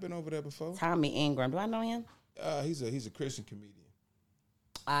Center. I've been over there before. Tommy Ingram. Do I know him? He's a Christian comedian.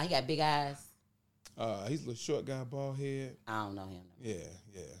 He got big eyes. He's a little short guy, bald head. I don't know him.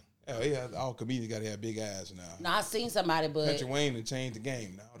 Yeah. Oh, yeah, all comedians got to have big eyes now. No, I seen somebody, but Country Wayne done changed the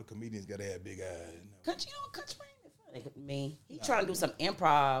game. Now all the comedians got to have big eyes. Country Wayne is funny to me. He trying to do some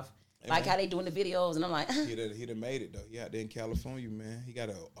improv, like how they doing the videos, and I'm like, he done made it though. He out there in California, man. He got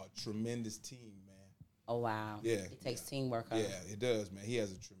a tremendous team, man. Oh wow. Yeah, it takes teamwork. Huh? Yeah, it does, man. He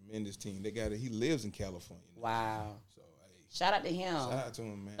has a tremendous team. He lives in California now. Wow. So shout out to him. Shout out to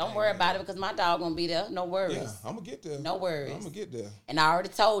him, man. Don't worry about it because my dog gonna be there. No worries. Yeah, I'm gonna get there. No worries. I'm gonna get there. And I already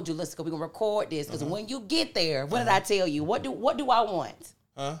told you, listen, we gonna record this because when you get there, what did I tell you? What do I want?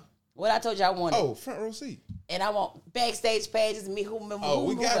 Huh? What I told you I wanted. Oh, front row seat. And I want backstage pages, me whoever.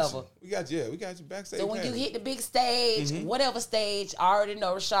 We got you. We got you backstage. So when you hit the big stage, whatever stage, I already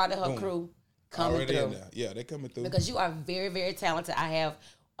know Rashad and her crew coming through. Yeah, they coming through. Because you are very, very talented. I have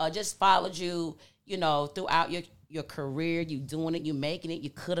just followed you, throughout your career. You doing it, you making it. You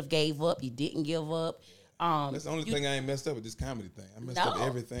could have gave up. You didn't give up. That's the only thing I ain't messed up with this comedy thing. I messed up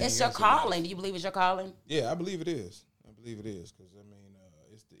everything. It's your calling. Do you believe it's your calling? Yeah, I believe it is. Because I mean,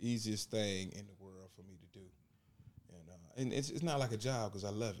 it's the easiest thing in the world for me to do, and it's not like a job because I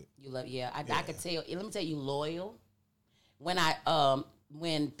love it. You love, I could tell. Let me tell you, loyal.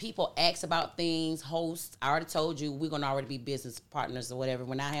 When people ask about things, hosts, I already told you we're gonna already be business partners or whatever.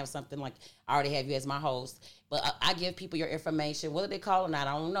 When I have something like, I already have you as my host, but I give people your information, whether they call or not,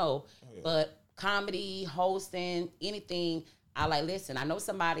 I don't know. But comedy, hosting, anything, I like. Listen, I know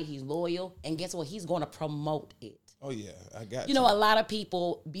somebody. He's loyal, and guess what? He's gonna promote it. Oh yeah, I got you. A lot of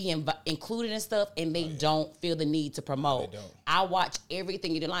people be included in stuff, and they don't feel the need to promote. They don't. I watch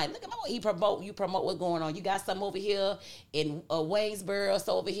everything you do. Like, look at what he promote. You promote what's going on. You got something over here in Waynesboro,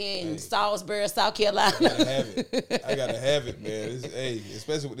 so over here in Salisbury, South Carolina. I gotta have it, man.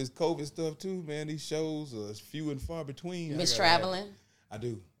 Especially with this COVID stuff too, man. These shows are few and far between. Miss traveling. I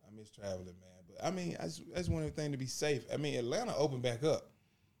do. I miss traveling, man. But I mean, I just want everything to be safe. I mean, Atlanta opened back up.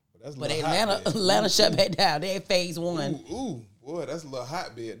 That's a But little Atlanta shut back down. They had phase 1. Ooh, boy, that's a little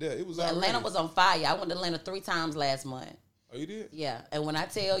hotbed there. It was Atlanta was on fire. I went to Atlanta 3 times last month. Oh, you did? Yeah, and when I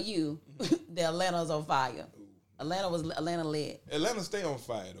tell you, the Atlanta's on fire. Atlanta lit. Atlanta stay on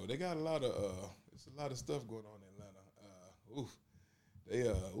fire though. They got a lot of it's a lot of stuff going on in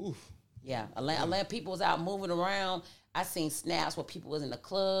Atlanta. Yeah, Atlanta people was out moving around. I seen snaps where people was in the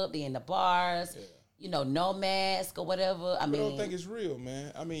club, they in the bars. Yeah. You know, no mask or whatever. I don't think it's real,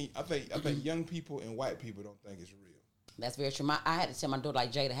 man. I mean, I think young people and white people don't think it's real. That's very true. I had to tell my daughter,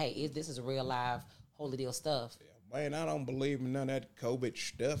 like, Jada, hey, this is real live, holy deal stuff. Yeah, man, I don't believe in none of that COVID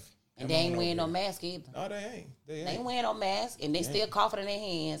stuff. And they ain't wearing no mask either. No, they ain't. They ain't wearing no mask, and they still coughing in their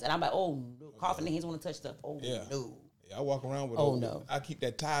hands. And I'm like, oh, no. Coughing in their hands, want to touch stuff. Oh, no. Yeah, I walk around with no. I keep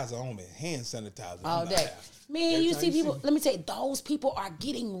that Tizer on me, hand sanitizer. All day. Man, you see people, let me tell you, those people are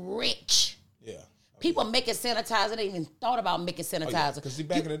getting rich. Yeah. People making sanitizer. They even thought about making sanitizer. Because see,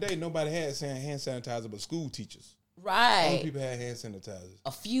 back in the day, nobody had hand sanitizer but school teachers. Right. Only people had hand sanitizers.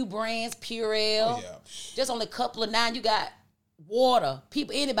 A few brands, Purell. Just only a couple of 9. You got water.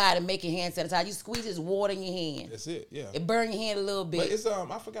 People, anybody making hand sanitizer. You squeeze this water in your hand. That's it. Yeah. It burn your hand a little bit. But it's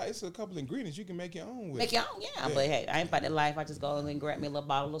I forgot. It's a couple ingredients you can make your own with. Make your own, yeah. But hey, I ain't about that life. I just go and grab me a little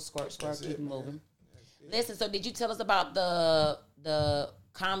bottle, a little squirt, keep it moving. Listen. So did you tell us about the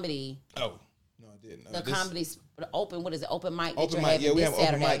comedy? Oh. No, I didn't. The comedy's open. What is it? Open mic. Open mic. Yeah, we have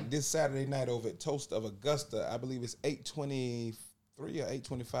open mic this Saturday night over at Toast of Augusta. I believe it's 823 or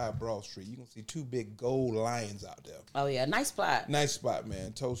 825 Broad Street. You can see 2 big gold lions out there. Oh yeah, nice spot. Nice spot,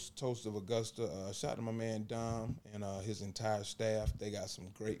 man. Toast of Augusta. Shout out to my man Dom and his entire staff. They got some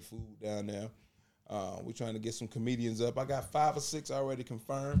great food down there. We're trying to get some comedians up. I got 5 or 6 already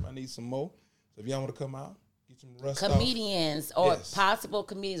confirmed. I need some more. So if y'all want to come out. Comedians or possible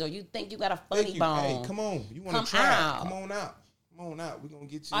comedians, or you think you got a funny bone. Hey, come on. You want to try? Out. Come on out. We're going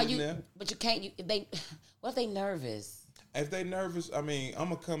to get you in there. But you can't. What if they nervous? If they nervous, I mean, I'm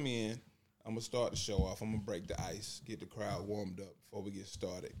going to come in. I'm going to start the show off. I'm going to break the ice, get the crowd warmed up before we get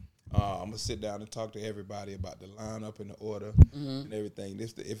started. I'm going to sit down and talk to everybody about the lineup and the order and everything.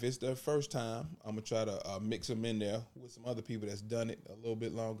 If it's their first time, I'm going to try to mix them in there with some other people that's done it a little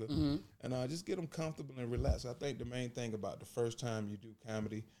bit longer and just get them comfortable and relaxed. I think the main thing about the first time you do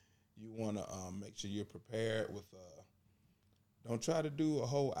comedy, you want to make sure you're prepared with don't try to do a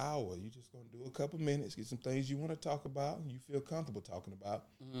whole hour. You're just going to do a couple minutes, get some things you want to talk about and you feel comfortable talking about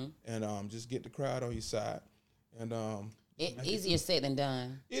and just get the crowd on your side. And easier said than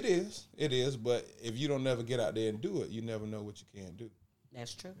done. It is. But if you don't never get out there and do it, you never know what you can't do.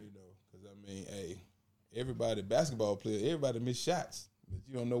 That's true. You know, because I mean, hey, everybody, basketball player, everybody miss shots, but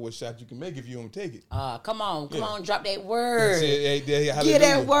you don't know what shot you can make if you don't take it. Come on, drop that word. Get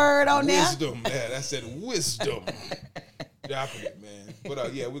that word on there. Wisdom, man. I said wisdom. Dropping it, man.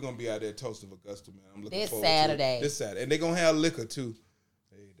 But we're gonna be out there at Toast of Augusta, man. I'm looking forward Saturday. To it. This Saturday, and they're gonna have liquor too.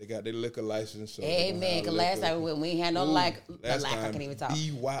 They got their liquor license. So man, because last time we ain't had no I can't even talk.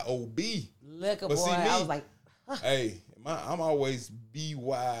 BYOB. Liquor, boy. I was like, hey, I'm always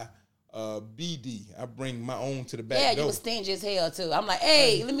BD. I bring my own to the back door. Yeah, you was stingy as hell too. I'm like,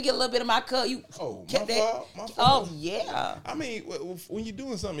 hey, let me get a little bit of my cup. You kept that. My fault. Oh yeah. I mean, when you're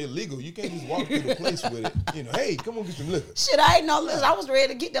doing something illegal, you can't just walk through the place with it. You know, hey, come on, get some liquor. Shit, I ain't know. Listen, I was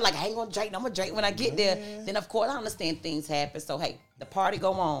ready to get there. Like, I ain't gonna drink. I'm gonna drink when I get there. Then of course I understand things happen. So hey, the party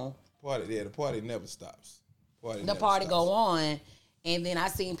go on. The party never stops. The party go on. And then I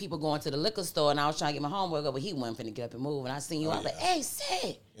seen people going to the liquor store, and I was trying to get my homework up, but he wasn't finna get up and move. And I seen you. I was like, hey,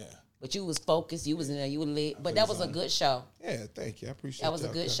 Sid. Yeah. But you was focused. You was in there. You were lit. But that was a good show. Yeah, thank you. I appreciate that. Was a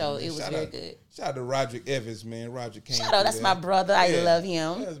good show. It was very good. Shout out to Roderick Evans, man. Roger came. Shout out. That's my brother. I love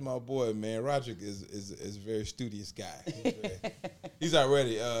him. That's my boy, man. Roderick is a very studious guy. He's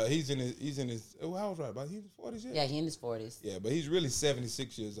already. He's in his. Oh, I was right. About he's in his 40s yet? Yeah, he's in his 40s. Yeah, but he's really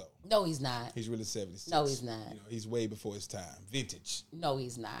 76 years old. No, he's not. He's really 76. No, he's not. You know, he's way before his time. Vintage. No,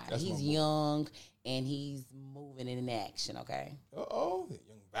 he's not. He's young and he's moving in action. Okay.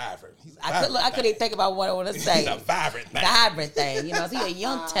 Vibrant. I couldn't even think about what I want to say. He's a vibrant thing. Vibrant thing. You know, he's a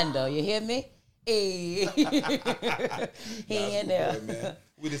young tender. You hear me? Hey. He in there. Boy, man.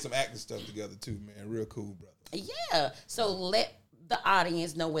 We did some acting stuff together too, man. Real cool, brother. Yeah. So let the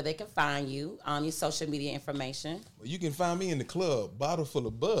audience know where they can find you on your social media information. Well, you can find me in the club, bottle full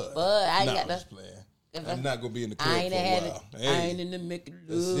of bud. Bud, I ain't got the. I'm not gonna be in the club for a while. I ain't in the making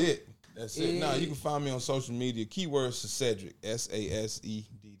love. That's it. Now you can find me on social media. Keyword SaSeddrick. SaSeddrick.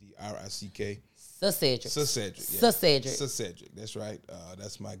 SaSeddrick. SaSeddrick. That's right.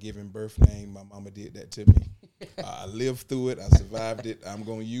 That's my given birth name. My mama did that to me. I lived through it. I survived it. I'm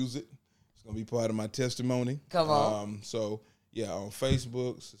gonna use it. It's gonna be part of my testimony. Come on. So Yeah, on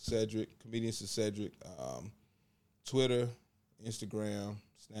Facebook, SaSeddrick, Comedian SaSeddrick, Twitter, Instagram,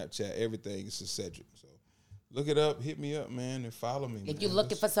 Snapchat, everything is SaSeddrick. So look it up, hit me up, man, and follow me. If you're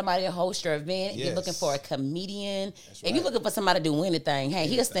looking for somebody to host your event, Yes. you're looking for a comedian, That's if you're right. looking for somebody to do anything, hey,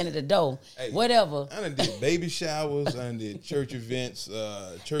 he'll stand at the door, whatever. I done did baby showers, I done did church events,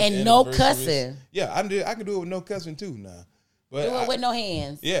 church And no anniversaries. cussing. Yeah, I can do it with no cussing too now. But Do it with no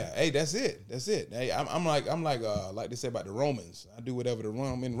hands. Yeah, hey, that's it. Hey, I'm like they say about the Romans. I do whatever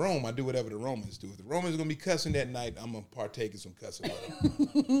in Rome. I do whatever the Romans do. If the Romans are gonna be cussing that night, I'm gonna partake in some cussing.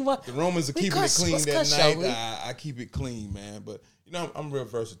 What? The Romans are We keeping cuss- it clean what's that cuss, night. shall we? I keep it clean, man. But you know, I'm real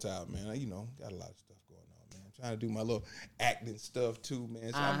versatile, man. Got a lot of stuff going on, man. I'm trying to do my little acting stuff too,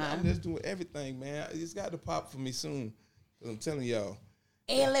 man. So I'm just doing everything, man. It's got to pop for me soon. 'Cause I'm telling y'all.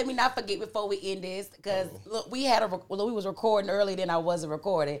 And let me not forget before we end this, because look, we was recording earlier than I wasn't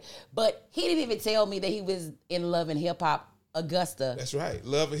recording, but he didn't even tell me that he was in Love and Hip Hop Augusta. That's right.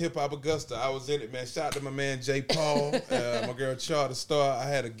 Love and Hip Hop Augusta. I was in it, man. Shout out to my man J. Paul, my girl Charter Star. I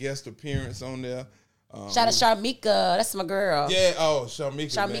had a guest appearance on there. Shout out to Sharmika, that's my girl. Yeah,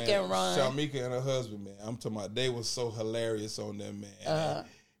 Sharmika, Sharmika man. and Ron. Sharmika and her husband, man. I'm talking about, they was so hilarious on there, man. Her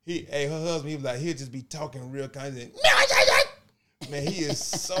husband, he was like, he'll just be talking real kind of. Man, he is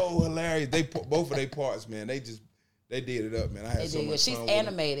so hilarious. Both of their parts, man. They did it up, man. I had so much She's fun with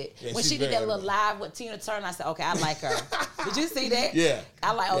animated. Yeah, when she's she did very that little animated. live with Tina Turner, I said, okay, I like her. Did you see that? Yeah.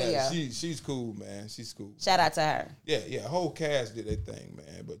 I like, yeah. She's cool, man. She's cool. Shout out to her. Yeah. Whole cast did their thing,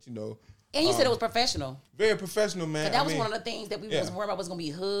 man. But, you know. And you said it was professional. Very professional, man. That was one of the things that we was worried about was going to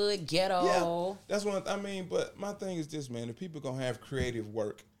be hood, ghetto. Yeah, that's one. But my thing is this, man. If people gonna have creative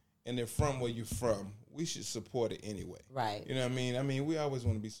work and they're from where you're from, we should support it anyway. Right. You know what I mean? We always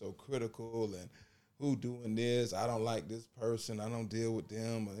want to be so critical and who doing this? I don't like this person. I don't deal with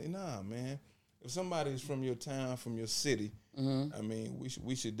them. Nah, man. If somebody is from your town, from your city,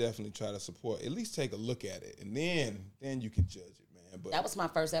 we should definitely try to support. At least take a look at it, and then you can judge it, man. But that was my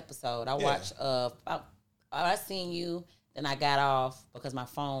first episode. I watched. I seen you. Then I got off because my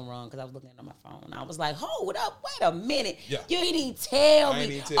phone rung because I was looking at my phone. I was like, hold up, wait a minute. Yeah. You didn't tell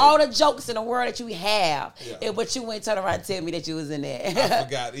me all the jokes in the world that you have. Yeah. But you went turn around and tell me that you was in there.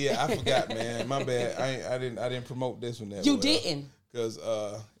 I forgot, man. My bad. I didn't promote this one that You well. didn't. Because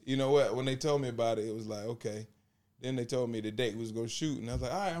you know what? When they told me about it, it was like, okay. Then they told me the date was going to shoot. And I was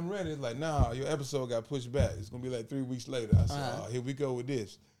like, all right, I'm ready. It's like, nah, your episode got pushed back. It's going to be like 3 weeks later. I said, here we go with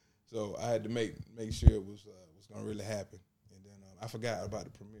this. So I had to make sure it was going to really happen. And then I forgot about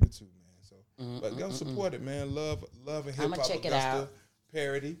the premiere too, man. So, but go support it, man. Love and hip hop. I'ma check it out.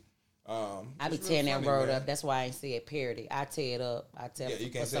 Parody. I be tearing that word up. That's why I ain't say it parody. I tear it up. I tell you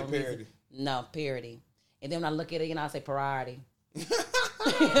can't say reason. parody. No, parody. And then when I look at it, I say parody.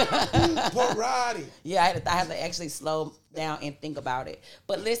 Parody. Yeah, I have to actually slow down and think about it.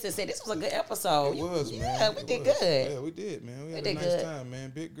 But listen, say this was a good episode. It was, man. Yeah, we did good. Yeah, we did, man. We had a did nice good. time, man.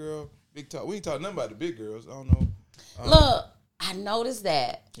 Big girl, big talk. We ain't talk nothing about the big girls. I don't know. Look, I noticed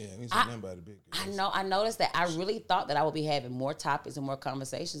that. Yeah, we ain't talk nothing about the big girls. I noticed that. I really thought that I would be having more topics and more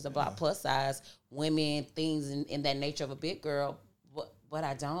conversations about plus size women, things in that nature of a big girl, but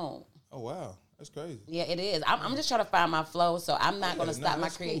I don't. Oh, wow. That's crazy. Yeah, it is. I'm just trying to find my flow, so I'm not going to stop my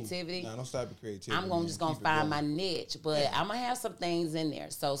that's cool. creativity. Nah, don't stop your creativity. I'm just going to find my niche, but I'm going to have some things in there.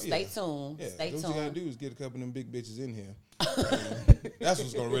 So stay tuned. Yeah, Stay tuned. What you got to do is get a couple of them big bitches in here. That's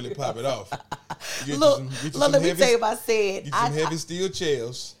what's going to really pop it off. Look, let me tell you what I said. Get some heavy steel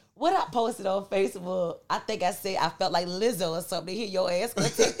chairs. What I posted on Facebook, I think I said I felt like Lizzo or something. Hear your ass.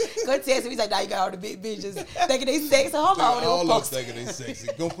 Go text me. He's like, now you got all the big bitches thinking they sexy. Hold on. All of them thinking they sexy.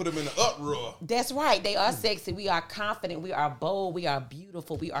 Go put them in the uproar. That's right. They are sexy. We are confident. We are bold. We are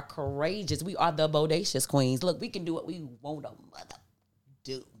beautiful. We are courageous. We are the bodacious queens. Look, we can do what we want to mother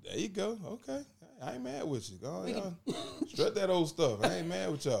do. There you go. Okay. I ain't mad with you. Go y'all. Strut that old stuff. I ain't mad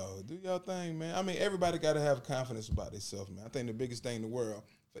with y'all. Do y'all thing, man. I mean, everybody got to have confidence about themselves, man. I think the biggest thing in the world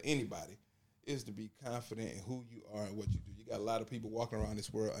for anybody is to be confident in who you are and what you do. You got a lot of people walking around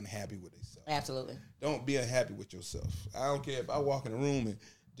this world unhappy with themselves. Absolutely. Don't be unhappy with yourself. I don't care if I walk in a room and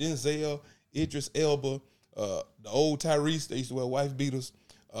Denzel, Idris Elba, the old Tyrese, they used to wear wife beaters,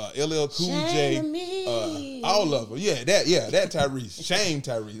 LL Cool J, all of them. Yeah, that Tyrese. Shame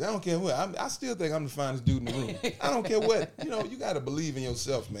Tyrese. I don't care what. I still think I'm the finest dude in the room. I don't care what. You got to believe in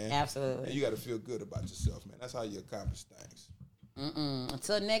yourself, man. Absolutely. And you got to feel good about yourself, man. That's how you accomplish things.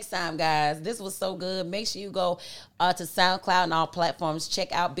 Until next time, guys, this was so good. Make sure you go to SoundCloud and all platforms.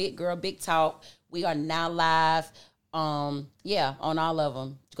 Check out Big Girl, Big Talk. We are now live. On all of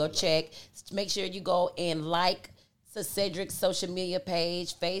them. Go check. Make sure you go and like SaSeddrick's social media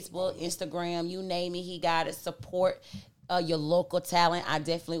page, Facebook, Instagram, you name it, he got it. Support your local talent. I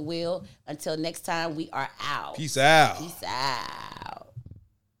definitely will. Until next time, we are out. Peace out. Peace out.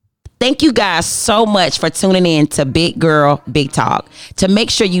 Thank you guys so much for tuning in to Big Girl, Big Talk. To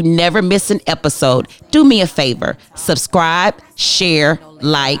make sure you never miss an episode, do me a favor. Subscribe, share,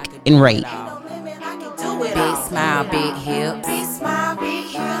 like, and rate. Big smile, big hips.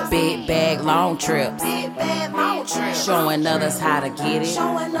 Big bag, long trips. Showing others how to get it.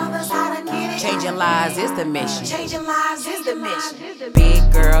 Changing lives is the mission.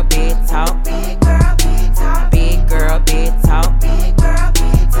 Big girl, big talk. Big girl, big talk. Big girl, big talk. Big girl,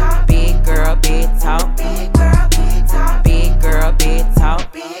 big talk. Big girl, big talk. Big girl, big talk. Big girl, big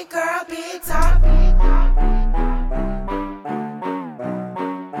talk. Big girl, big talk.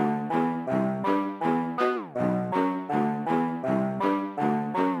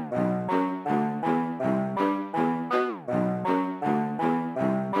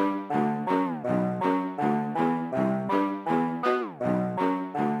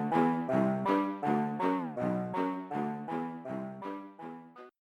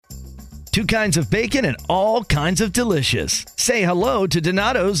 Two kinds of bacon and all kinds of delicious. Say hello to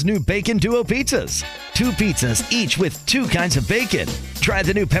Donato's new Bacon Duo pizzas. 2 pizzas, each with 2 kinds of bacon. Try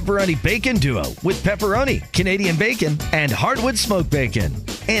the new Pepperoni Bacon Duo with pepperoni, Canadian bacon, and hardwood smoked bacon.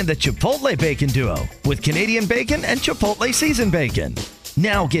 And the Chipotle Bacon Duo with Canadian bacon and Chipotle seasoned bacon.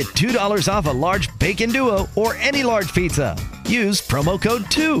 Now get $2 off a large Bacon Duo or any large pizza. Use promo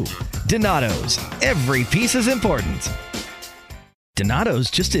code 2. Donato's. Every piece is important. Donato's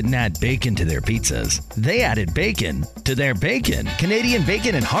just didn't add bacon to their pizzas. They added bacon to their bacon. Canadian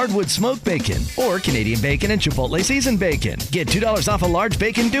bacon and hardwood smoked bacon. Or Canadian bacon and Chipotle seasoned bacon. Get $2 off a large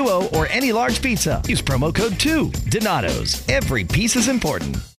Bacon Duo or any large pizza. Use promo code 2. Donato's. Every piece is important.